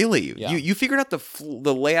household. Really? Yeah. You figured out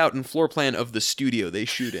the layout and floor plan of the studio they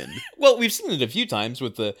shoot in. Well, we've seen it a few times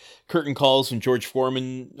with the curtain calls when George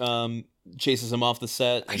Foreman chases him off the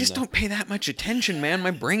set. I just don't pay that much attention, man.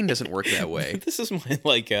 My brain doesn't work that way. This is my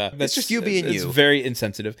that's just you being it's you. Very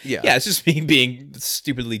insensitive. Yeah, it's just me being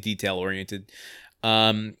stupidly detail oriented.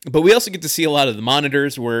 But we also get to see a lot of the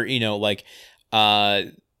monitors where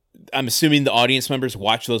I'm assuming the audience members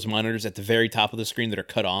watch those monitors at the very top of the screen that are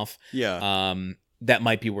cut off. Yeah. That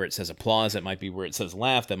might be where it says applause. That might be where it says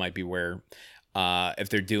laugh. That might be where if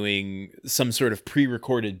they're doing some sort of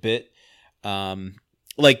pre-recorded bit.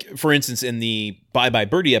 Like, for instance, in the Bye Bye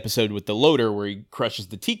Birdie episode with the loader where he crushes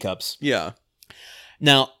the teacups. Yeah.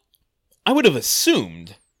 Now, I would have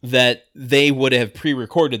assumed that they would have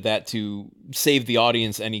pre-recorded that to save the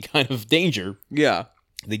audience any kind of danger. Yeah.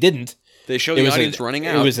 They didn't. They show the audience running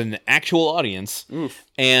out. It was an actual audience. Oof.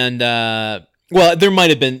 And, well, there might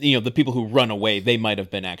have been, the people who run away, they might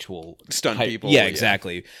have been actual... Stunt people. Yeah,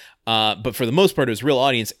 exactly. But for the most part, it was real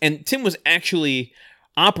audience. And Tim was actually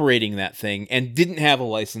operating that thing and didn't have a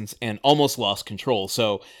license and almost lost control.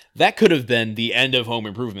 So that could have been the end of Home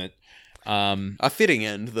Improvement. A fitting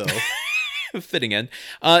end, though. Fitting end.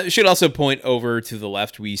 Should also point over to the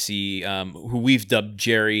left. We see who we've dubbed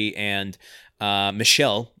Jerry and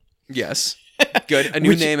Michelle. Yes. Good. A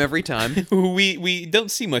new name every time. Who we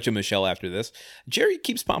don't see much of Michelle after this. Jerry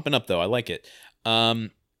keeps popping up, though. I like it. I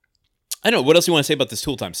don't know. What else do you want to say about this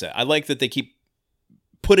Tool Time set? I like that they keep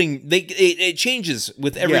putting... It changes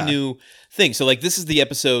with every new thing. So, like, this is the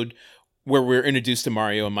episode where we're introduced to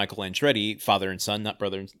Mario and Michael Andretti, father and son, not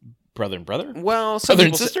brother and brother? Well, some brother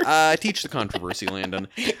and people sister? say, teach the controversy, Landon.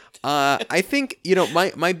 I think,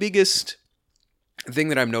 my biggest thing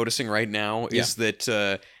that I'm noticing right now is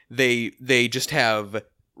that they just have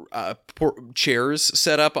chairs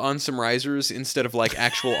set up on some risers instead of like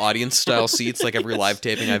actual audience style seats like every live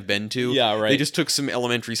taping I've been to. Yeah, right. They just took some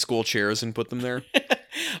elementary school chairs and put them there.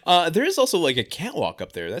 There is also like a catwalk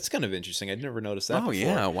up there. That's kind of interesting. I'd never noticed that before.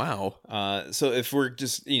 Yeah, wow. So if we're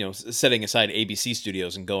just, setting aside ABC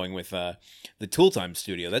Studios and going with the Tool Time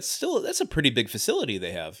studio, that's a pretty big facility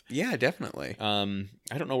they have. Yeah, definitely.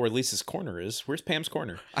 I don't know where Lisa's corner is. Where's Pam's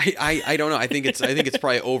corner? I don't know. I think it's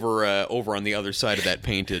probably over on the other side of that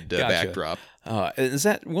painted backdrop. Is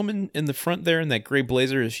that woman in the front there in that gray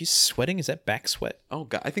blazer? Is she sweating? Is that back sweat? Oh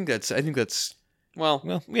God, I think that's. Well, we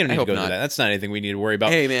don't need to go into that. That's not anything we need to worry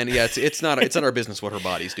about. Hey, man, yeah, it's not our business what her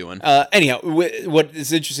body's doing. Anyhow, what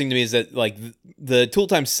is interesting to me is that like the Tool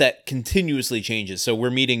Time set continuously changes. So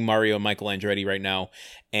we're meeting Mario and Michael Andretti right now,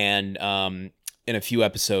 and in a few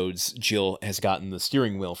episodes, Jill has gotten the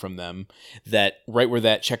steering wheel from them. That right where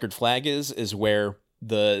that checkered flag is where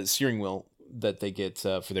the steering wheel that they get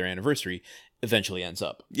for their anniversary eventually ends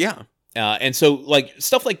up. Yeah. And so, like,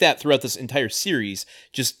 stuff like that throughout this entire series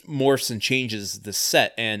just morphs and changes the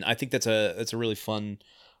set, and I think that's a really fun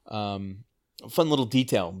little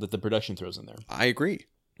detail that the production throws in there. I agree,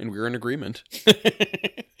 and we're in agreement.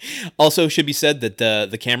 Also, should be said that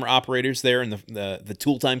the camera operators there and the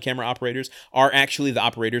Tool Time camera operators are actually the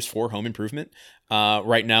operators for Home Improvement.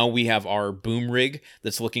 Right now, we have our boom rig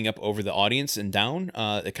that's looking up over the audience and down.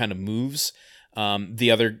 It kind of moves.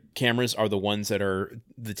 The other cameras are the ones that are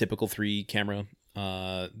the typical 3 camera,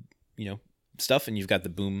 stuff. And you've got the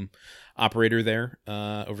boom operator there,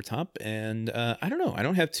 over top. And, I don't know. I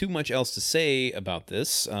don't have too much else to say about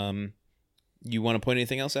this. You want to point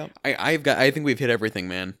anything else out? I think we've hit everything,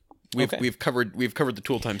 man. We've covered the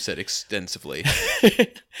Tool Time set extensively.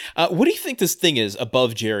 What do you think this thing is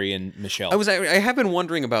above Jerry and Michelle? I have been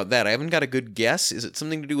wondering about that. I haven't got a good guess. Is it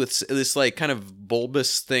something to do with this like kind of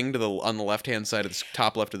bulbous thing on the left hand side of the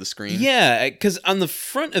top left of the screen? Yeah, because on the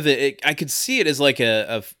front of it, I could see it as like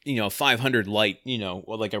a 500 light,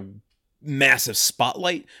 like a massive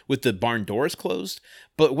spotlight with the barn doors closed.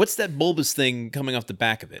 But what's that bulbous thing coming off the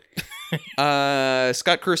back of it?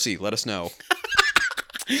 Scott Kersey, let us know.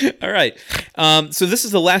 All right. So this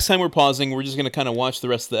is the last time we're pausing. We're just going to kind of watch the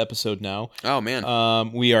rest of the episode now. Oh, man.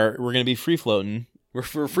 We're going to be free floating. We're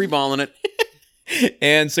free balling it.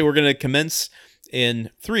 And so we're going to commence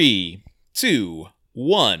in 3, 2,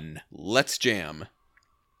 1. Let's jam.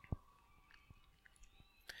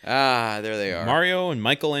 Ah, there they are. Mario and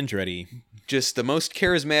Michael Andretti. Just the most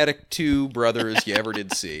charismatic 2 brothers you ever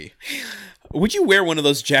did see. Would you wear one of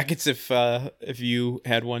those jackets if you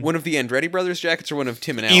had one? One of the Andretti brothers jackets or one of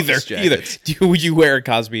Tim and Alex's jackets? Either. Would you wear a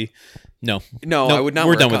Cosby? No, I would not.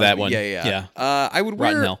 We're wear done Cosby. with that one. Yeah. I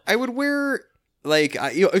would wear like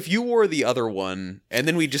if you wore the other one, and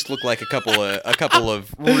then we just look like a couple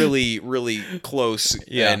of really really close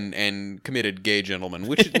and committed gay gentlemen,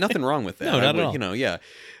 which nothing wrong with that. No, not at all. Yeah.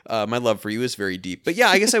 My love for you is very deep, but yeah,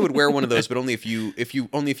 I guess I would wear one of those, but only if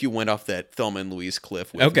you went off that Thelma and Louise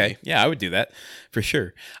cliff with me. Yeah, I would do that for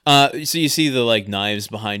sure. So you see the like knives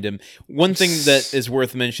behind him. One thing that is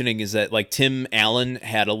worth mentioning is that like Tim Allen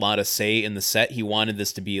had a lot of say in the set. He wanted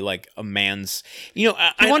this to be like a man's. He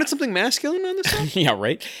wanted something masculine on this one. Yeah,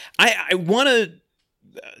 right. I want to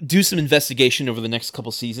do some investigation over the next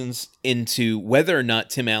couple seasons into whether or not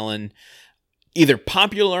Tim Allen either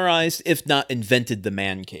popularized, if not invented, the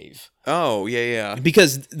man cave. Oh, yeah.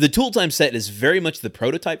 Because the Tool Time set is very much the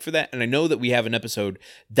prototype for that, and I know that we have an episode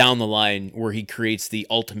down the line where he creates the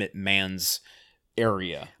ultimate man's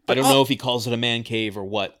area. I don't know if he calls it a man cave or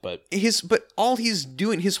what, but all he's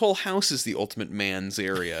doing, his whole house is the ultimate man's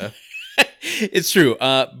area. It's true.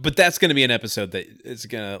 But that's going to be an episode that is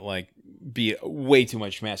going to like be way too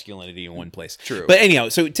much masculinity in one place. True. But anyhow,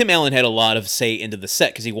 so Tim Allen had a lot of say into the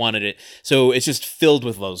set because he wanted it. So it's just filled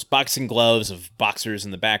with those boxing gloves of boxers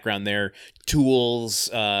in the background there, tools,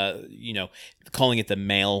 calling it the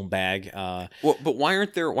mail bag. Well, but why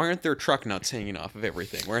aren't there truck nuts hanging off of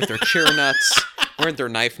everything? Why aren't there chair nuts? Why aren't there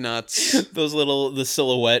knife nuts? The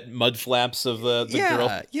silhouette mud flaps of the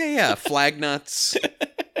girl. Yeah. Flag nuts,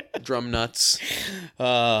 drum nuts,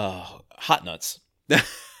 hot nuts.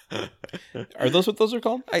 Are those what those are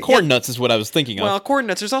called? Corn nuts is what I was thinking of. Well, corn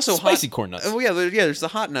nuts. There's also spicy corn nuts. Oh yeah, there's the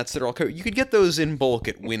hot nuts that are all. You could get those in bulk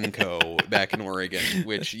at Winco back in Oregon,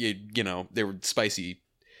 which they were spicy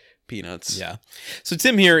peanuts. Yeah. So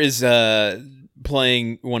Tim here is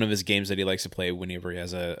playing one of his games that he likes to play whenever he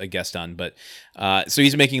has a guest on. But so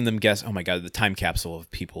he's making them guess. Oh my god, the time capsule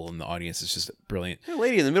of people in the audience is just brilliant. The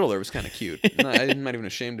lady in the middle there was kind of cute. I'm not even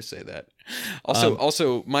ashamed to say that.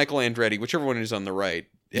 Also, Michael Andretti, whichever one is on the right,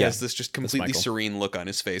 has this just completely serene look on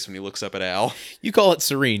his face when he looks up at Al. You call it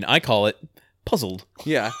serene. I call it puzzled.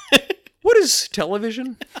 Yeah. What is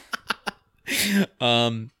television?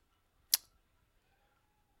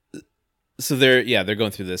 So they're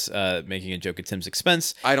going through this, making a joke at Tim's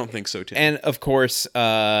expense. I don't think so, Tim. And of course,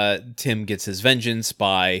 Tim gets his vengeance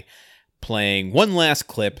by playing one last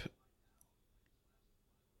clip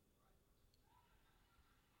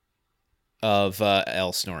of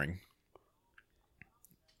Al snoring.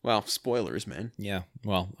 Well, spoilers, man. Yeah.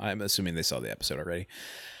 Well, I'm assuming they saw the episode already.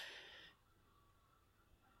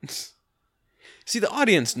 See, the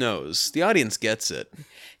audience knows. The audience gets it.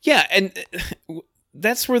 Yeah, and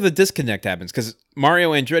that's where the disconnect happens, because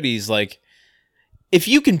Mario Andretti's like, if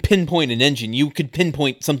you can pinpoint an engine, you could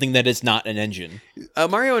pinpoint something that is not an engine.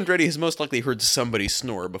 Mario Andretti has most likely heard somebody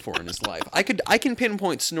snore before in his life. I can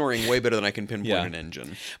pinpoint snoring way better than I can pinpoint an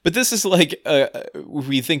engine. But this is like, if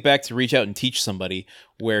we think back to Reach Out and Teach Somebody,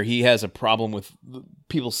 where he has a problem with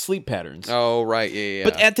people's sleep patterns. Oh, right, yeah.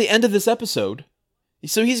 But at the end of this episode,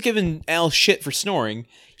 so he's given Al shit for snoring.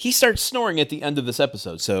 He starts snoring at the end of this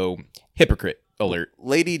episode. So, hypocrite alert.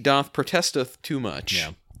 Lady doth protesteth too much.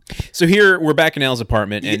 Yeah. So here we're back in Al's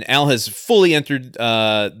apartment, and Al has fully entered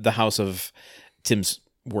the house of Tim's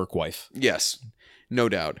work wife. Yes, no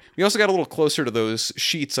doubt. We also got a little closer to those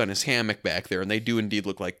sheets on his hammock back there, and they do indeed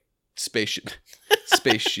look like space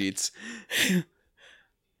sheets.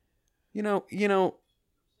 You know,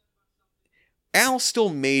 Al still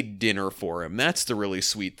made dinner for him. That's the really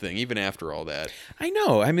sweet thing, even after all that. I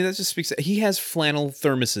know. I mean, that just speaks. He has flannel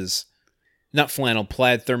thermoses. Not flannel,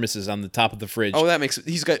 plaid thermoses on the top of the fridge. Oh, that makes it.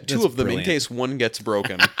 He's got two of them brilliant. In case one gets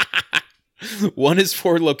broken. One is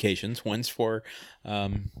for locations. One's for. I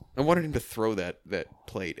wanted him to throw that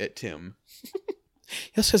plate at Tim.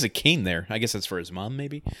 He also has a cane there. I guess that's for his mom,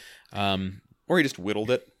 maybe. Or he just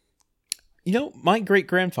whittled it. My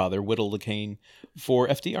great-grandfather whittled a cane for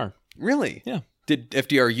FDR. Really? Yeah. Did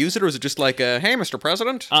FDR use it, or was it just like, hey, Mr.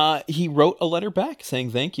 President? He wrote a letter back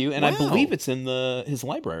saying thank you, and I believe it's in his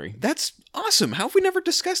library. That's awesome. How have we never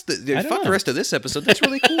discussed this? Fuck the rest of this episode. That's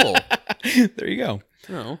really cool. There you go.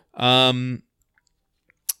 Oh. Of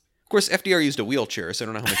course, FDR used a wheelchair, so I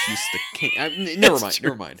don't know how much use the cane... Never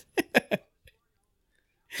mind.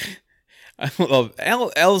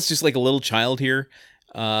 Al's just like a little child here.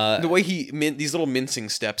 The way these little mincing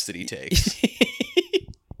steps that he takes.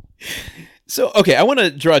 So, okay, I want to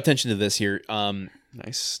draw attention to this here.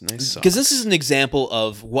 Nice because this is an example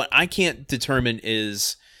of what I can't determine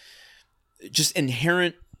is just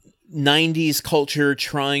inherent 90s culture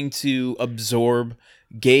trying to absorb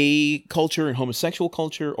gay culture and homosexual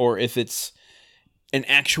culture, or if it's an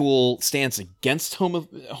actual stance against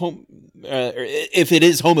if it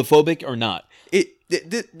is homophobic or not.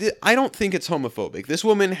 I don't think it's homophobic. This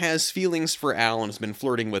woman has feelings for Al and has been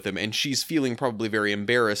flirting with him, and she's feeling probably very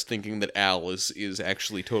embarrassed thinking that Al is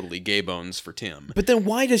actually totally gay bones for Tim. But then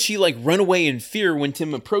why does she run away in fear when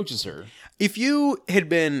Tim approaches her? If you had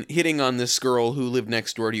been hitting on this girl who lived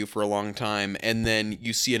next door to you for a long time, and then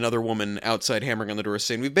you see another woman outside hammering on the door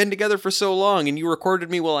saying, "We've been together for so long, and you recorded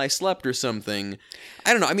me while I slept," or something.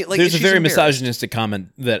 I don't know. I mean, there's a very misogynistic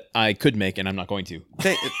comment that I could make, and I'm not going to.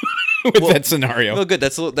 With that scenario. Well, good.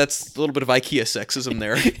 That's a little bit of IKEA sexism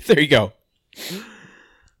there. There you go.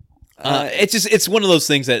 It's one of those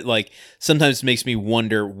things that sometimes makes me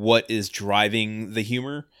wonder what is driving the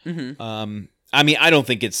humor. Mm-hmm. I mean, I don't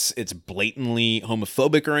think it's blatantly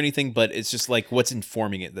homophobic or anything, but it's just what's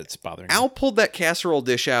informing it that's bothering me. Al pulled that casserole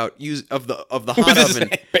dish out of the hot oven,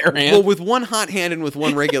 bare hand. Well, with one hot hand and with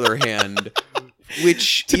one regular hand.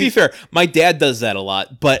 Which, to be fair, my dad does that a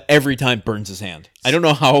lot, but every time burns his hand. I don't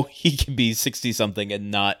know how he can be 60-something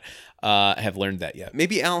and not have learned that yet.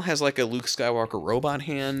 Maybe Al has like a Luke Skywalker robot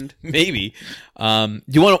hand. Maybe. Do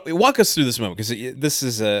you want to walk us through this moment, because this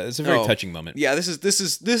is it's a very touching moment. Yeah, this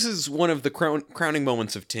is one of the crowning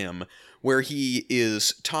moments of Tim, where he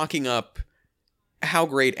is talking up how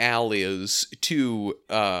great Al is to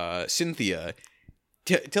Cynthia,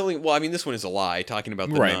 telling. Well, I mean, this one is a lie, talking about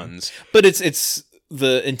the nuns, but it's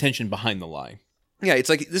the intention behind the lie. Yeah, it's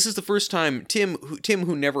like this is the first time Tim,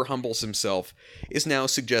 who never humbles himself, is now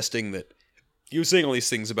suggesting that he was saying all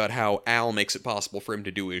these things about how Al makes it possible for him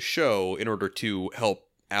to do his show in order to help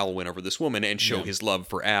Al win over this woman and show his love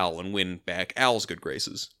for Al and win back Al's good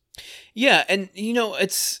graces. Yeah, and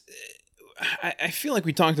it's. I feel like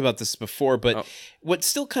we talked about this before, but what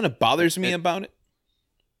still kind of bothers me about it.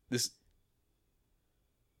 This.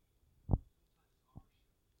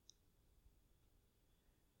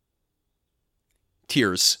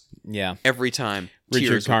 Tears. Yeah. Every time.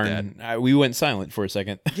 Richard Karn. We went silent for a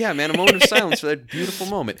second. Yeah, man. A moment of silence for that beautiful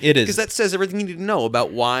moment. It is. Because that says everything you need to know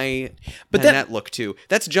about why. But that look, too.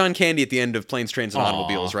 That's John Candy at the end of Planes, Trains, and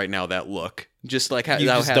Automobiles right now, that look. Just like how you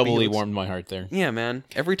just doubly warmed my heart there. Yeah, man.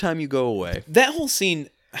 Every time you go away. That whole scene,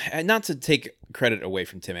 not to take credit away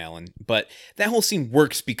from Tim Allen, but that whole scene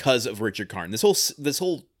works because of Richard Karn. This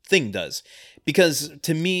whole thing does. Because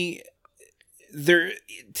to me,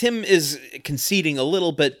 Tim is conceding a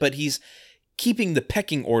little bit, but he's keeping the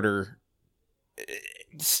pecking order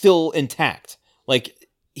still intact. Like,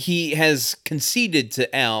 he has conceded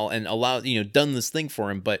to Al and done this thing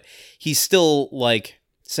for him, but he's still like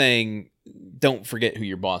saying, don't forget who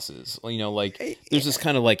your boss is. There's this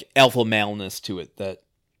kind of like alpha maleness to it that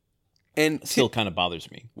still kind of bothers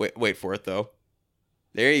me. Wait for it though.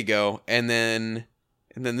 There you go. And then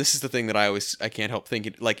this is the thing that I can't help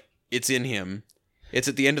thinking, like, it's in him. It's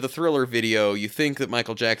at the end of the Thriller video. You think that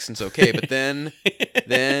Michael Jackson's okay, but then,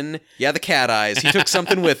 the cat eyes. He took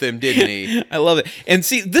something with him, didn't he? I love it. And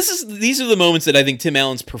see, these are the moments that I think Tim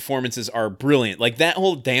Allen's performances are brilliant. Like, that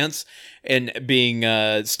whole dance and being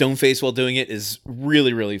stone-faced while doing it is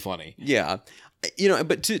really, really funny. Yeah.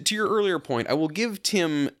 But to your earlier point, I will give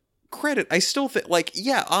Tim credit. I still think,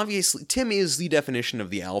 obviously, Tim is the definition of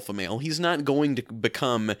the alpha male. He's not going to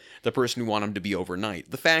become the person we want him to be overnight.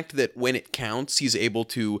 The fact that when it counts, he's able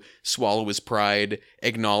to swallow his pride,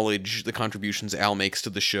 acknowledge the contributions Al makes to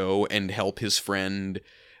the show, and help his friend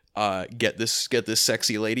get this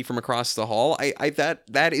sexy lady from across the hall.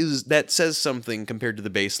 That says something compared to the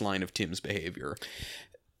baseline of Tim's behavior.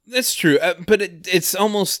 That's true, but it's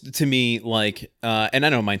almost, to me, like, and I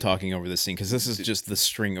don't mind talking over this scene, because this is just the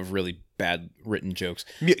string of really bad written jokes.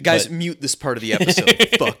 Mute this part of the episode.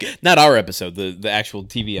 Fuck it. Not our episode, the actual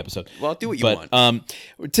TV episode. Well, do what you want.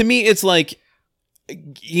 To me, it's like,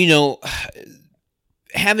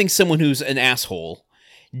 having someone who's an asshole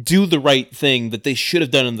do the right thing that they should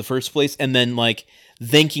have done in the first place, and then, like,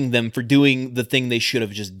 thanking them for doing the thing they should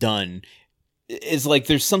have just done, is like,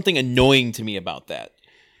 there's something annoying to me about that.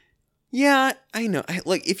 Yeah, I know.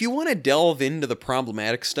 If you want to delve into the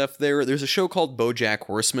problematic stuff there's a show called BoJack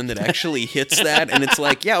Horseman that actually hits that, and it's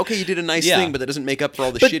like, yeah, okay, you did a nice thing, but that doesn't make up for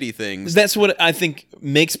all the shitty things. That's what I think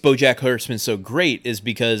makes BoJack Horseman so great, is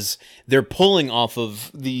because they're pulling off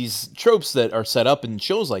of these tropes that are set up in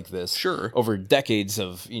shows like this over decades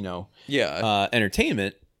of,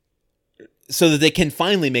 entertainment, so that they can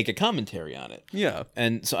finally make a commentary on it. Yeah.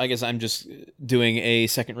 And so I guess I'm just doing a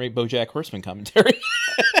second-rate BoJack Horseman commentary.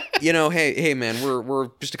 Hey, man, we're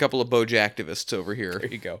just a couple of BoJack activists over here.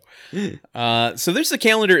 There you go. So there's the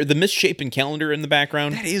calendar, the misshapen calendar in the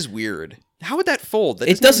background. That is weird. How would that fold?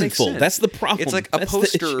 It doesn't fold. Sense. That's the problem. It's like a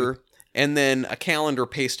poster and then a calendar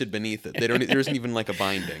pasted beneath it. There isn't even like a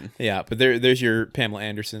binding. Yeah, but there's your Pamela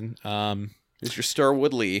Anderson. There's your Star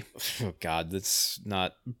Woodley. Oh God, that's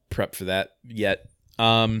not prep for that yet.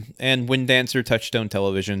 And Wind Dancer, Touchstone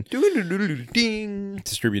Television,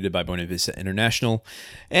 distributed by Buena Vista International.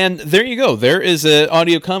 And there you go. There is an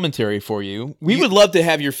audio commentary for you. We would love to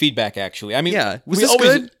have your feedback, actually. I mean, was this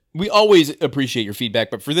good? We always appreciate your feedback,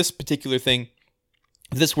 but for this particular thing,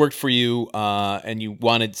 if this worked for you, and you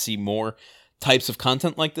wanted to see more types of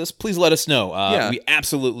content like this, please let us know. We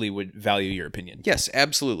absolutely would value your opinion. Yes,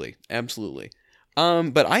 absolutely. Absolutely.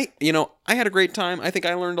 But I had a great time. I think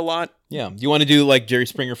I learned a lot. Yeah. Do you want to do like Jerry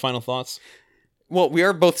Springer final thoughts? Well, we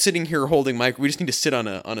are both sitting here holding mic. We just need to sit on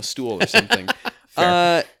a stool or something.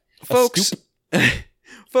 Folks,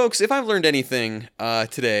 if I've learned anything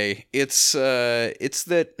today, it's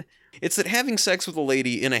that having sex with a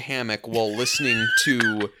lady in a hammock while listening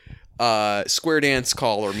to square dance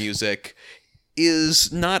caller music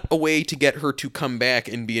is not a way to get her to come back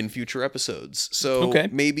and be in future episodes. So Okay.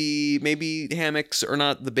 maybe hammocks are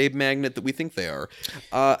not the babe magnet that we think they are.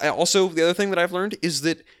 Also, the other thing that I've learned is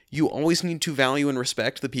that you always need to value and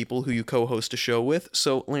respect the people who you co-host a show with.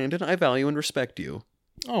 So, Landon, I value and respect you.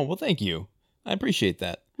 Oh, well, thank you. I appreciate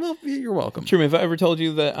that. Well, you're welcome. Truman, have I ever told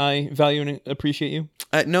you that I value and appreciate you?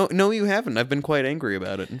 No, you haven't. I've been quite angry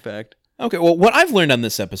about it, in fact. Okay, well, what I've learned on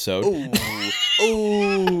this episode...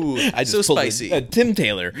 I just so spicy. Tim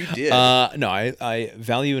Taylor. You did. No, I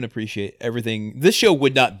value and appreciate everything. This show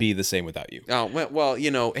would not be the same without you. Oh, well,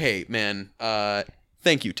 hey, man,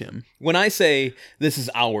 thank you, Tim. When I say this is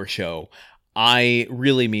our show, I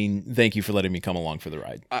really mean thank you for letting me come along for the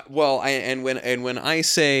ride. When I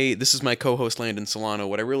say this is my co-host Landon Solano,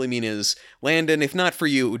 what I really mean is, Landon, if not for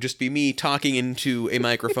you, it would just be me talking into a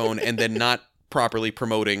microphone and then not properly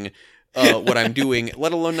promoting what I'm doing,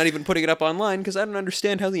 let alone not even putting it up online, because I don't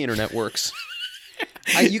understand how the internet works.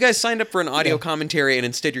 You guys signed up for an audio commentary, and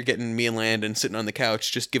instead you're getting me and Landon sitting on the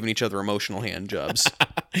couch just giving each other emotional hand jobs.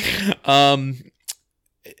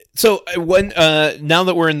 So when now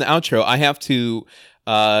that we're in the outro, I have to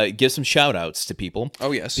give some shout outs to people.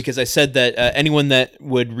 Oh, yes. Because I said that anyone that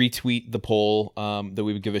would retweet the poll that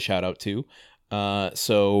we would give a shout out to.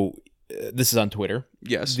 So this is on Twitter.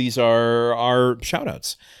 Yes. These are our shout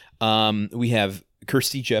outs. We have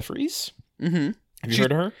Kirsty Jeffries. Mm-hmm. Have you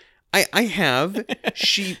heard of her? I have.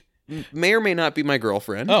 She may or may not be my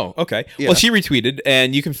girlfriend. Oh, okay. Yeah. Well, she retweeted,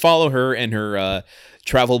 and you can follow her and her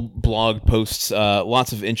travel blog posts.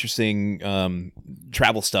 Lots of interesting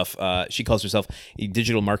travel stuff. She calls herself a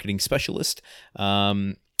digital marketing specialist.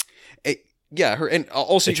 Yeah, her and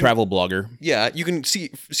also a travel blogger. Yeah, you can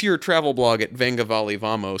see her travel blog at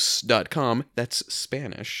vengavalevamos.com. That's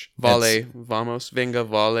Spanish. Vale, vamos, venga,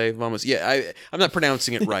 vale, vamos. Yeah, I'm not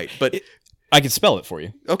pronouncing it right, but I can spell it for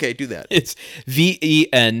you. Okay, do that. It's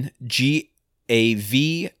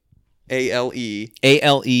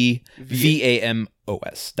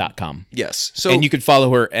VENGAVALEVAMOS.com. Yes. So and you can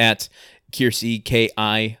follow her at Kirsty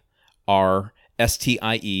KIRSTIE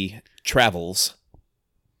Travels.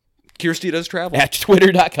 Kirsty does travel at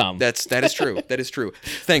twitter.com. That is true. That is true.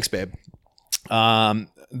 Thanks, babe.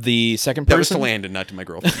 The second person, that was to Landon, not to my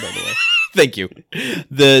girlfriend, by the way. Thank you.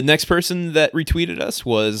 The next person that retweeted us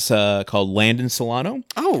was called Landon Solano.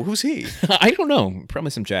 Oh, who's he? I don't know. Probably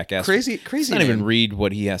some jackass. Crazy. Let's not even read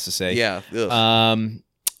what he has to say. Yeah. Ugh.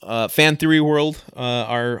 Fan Theory World,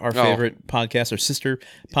 our favorite podcast, our sister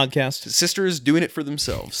podcast. Sisters doing it for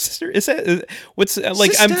themselves. Sister, is that what's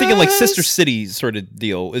like? Sisters! I'm thinking like Sister City sort of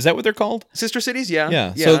deal. Is that what they're called? Sister Cities, yeah.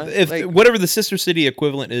 Yeah. So if whatever the Sister City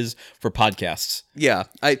equivalent is for podcasts. Yeah,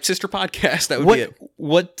 sister podcast. That would be it.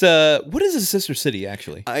 What is a sister city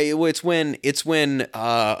actually? It's when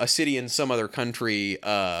a city in some other country,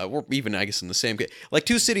 or even I guess in the same, like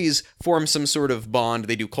two cities form some sort of bond.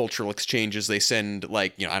 They do cultural exchanges. They send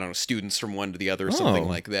I don't know, students from one to the other or something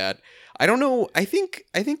like that. I don't know. I think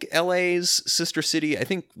LA's sister city. I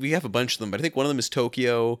think we have a bunch of them, but I think one of them is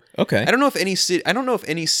Tokyo. Okay. I don't know if any city. I don't know if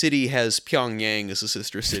any city has Pyongyang as a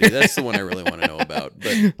sister city. That's the one I really want to know about.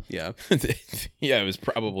 But yeah, yeah, it was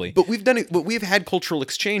probably. But we've done it. But we've had cultural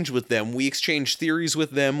exchange with them. We exchange theories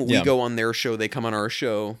with them. We go on their show. They come on our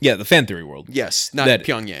show. Yeah, the Fan Theory World. Yes, not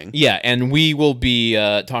Pyongyang. Yeah, and we will be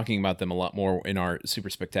talking about them a lot more in our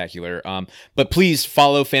super spectacular. But please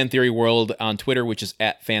follow Fan Theory World on Twitter, which is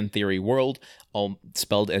at Fan Theory World, all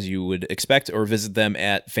spelled as you would expect, or visit them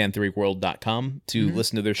at fantheoryworld.com to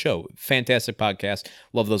listen to their show. Fantastic podcast.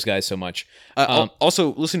 Love those guys so much.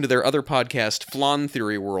 Also, listen to their other podcast, Flan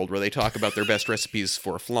Theory World, where they talk about their best recipes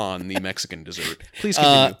for flan, the Mexican dessert. Please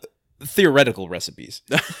continue. Theoretical recipes.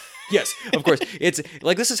 Yes, of course. It's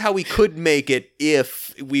like this is how we could make it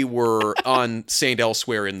if we were on St.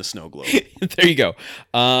 Elsewhere in the snow globe. There you go.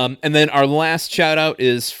 And then our last shout out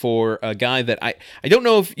is for a guy that I don't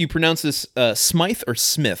know if you pronounce this Smythe or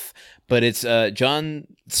Smith, but it's John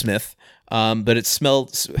Smith. But it's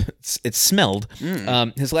smelled.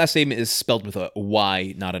 His last name is spelled with a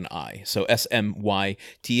Y, not an I. So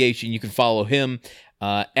SMYTH, and you can follow him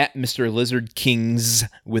at Mr. Lizard Kings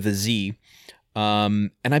with a Z.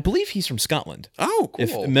 And I believe he's from Scotland. Oh,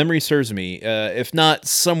 cool. If memory serves me. If not,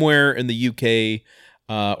 somewhere in the UK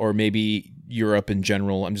or maybe Europe in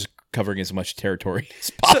general. I'm just covering as much territory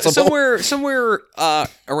as possible. Somewhere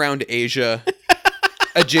around Asia.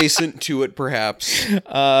 Adjacent to it, perhaps.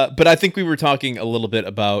 But I think we were talking a little bit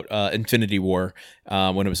about Infinity War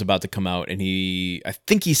when it was about to come out, and I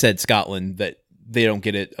think he said Scotland, that they don't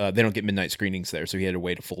get it. They don't get midnight screenings there, so he had to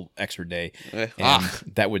wait a full extra day, and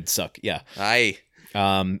that would suck. Yeah. Aye.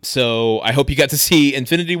 So I hope you got to see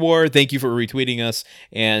Infinity War. Thank you for retweeting us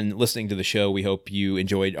and listening to the show. We hope you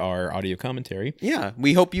enjoyed our audio commentary. Yeah,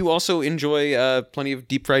 we hope you also enjoy plenty of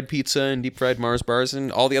deep fried pizza and deep fried Mars bars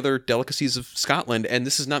and all the other delicacies of Scotland. And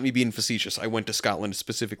this is not me being facetious. I went to Scotland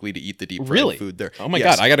specifically to eat the deep fried food there. Oh my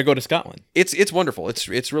God, I got to go to Scotland. It's wonderful.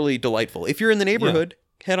 It's really delightful. If you're in the neighborhood,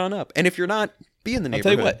 head on up. And if you're not, be in the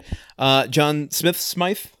neighborhood. I'll tell you what, John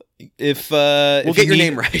Smith, if we'll get your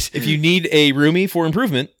name right. If you need a roomie for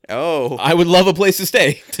improvement, I would love a place to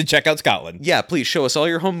stay to check out Scotland. Yeah, please show us all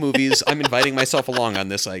your home movies. I'm inviting myself along on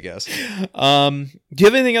this, I guess. Do you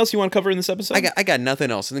have anything else you want to cover in this episode? I got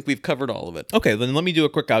nothing else. I think we've covered all of it. Okay, then let me do a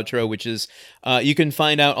quick outro, which is you can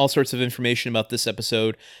find out all sorts of information about this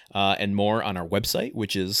episode and more on our website,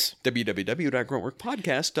 which is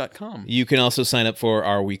www.gruntworkpodcast.com. You can also sign up for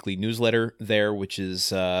our weekly newsletter there, which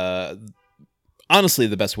is honestly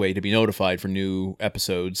the best way to be notified for new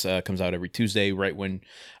episodes. Comes out every Tuesday right when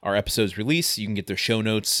our episodes release. You can get their show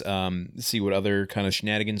notes, see what other kind of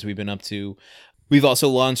shenanigans we've been up to. We've also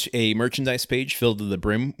launched a merchandise page filled to the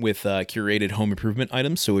brim with curated home improvement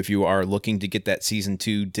items. So if you are looking to get that season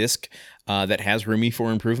 2 disc that has Roomie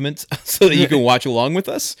for Improvement so that you can watch along with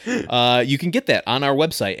us, you can get that on our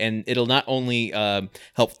website. And it'll not only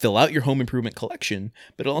help fill out your home improvement collection,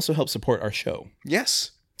 but it'll also help support our show.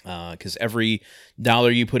 Yes. Because every dollar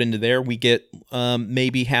you put into there, we get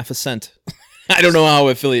maybe half a cent. I don't know how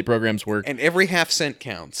affiliate programs work. And every half cent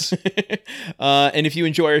counts. And if you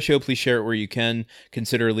enjoy our show, please share it where you can.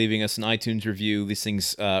 Consider leaving us an iTunes review. These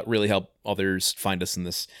things really help others find us in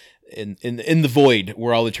this in the void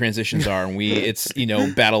where all the transitions are. And it's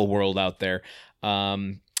battle world out there.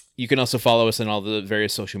 You can also follow us on all the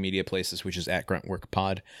various social media places, which is at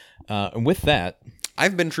GruntWorkPod. And with that,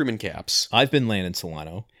 I've been Truman Caps. I've been Landon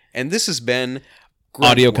Solano. And this has been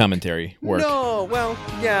Audio commentary work. No, well,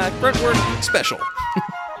 yeah, Grunt Work special.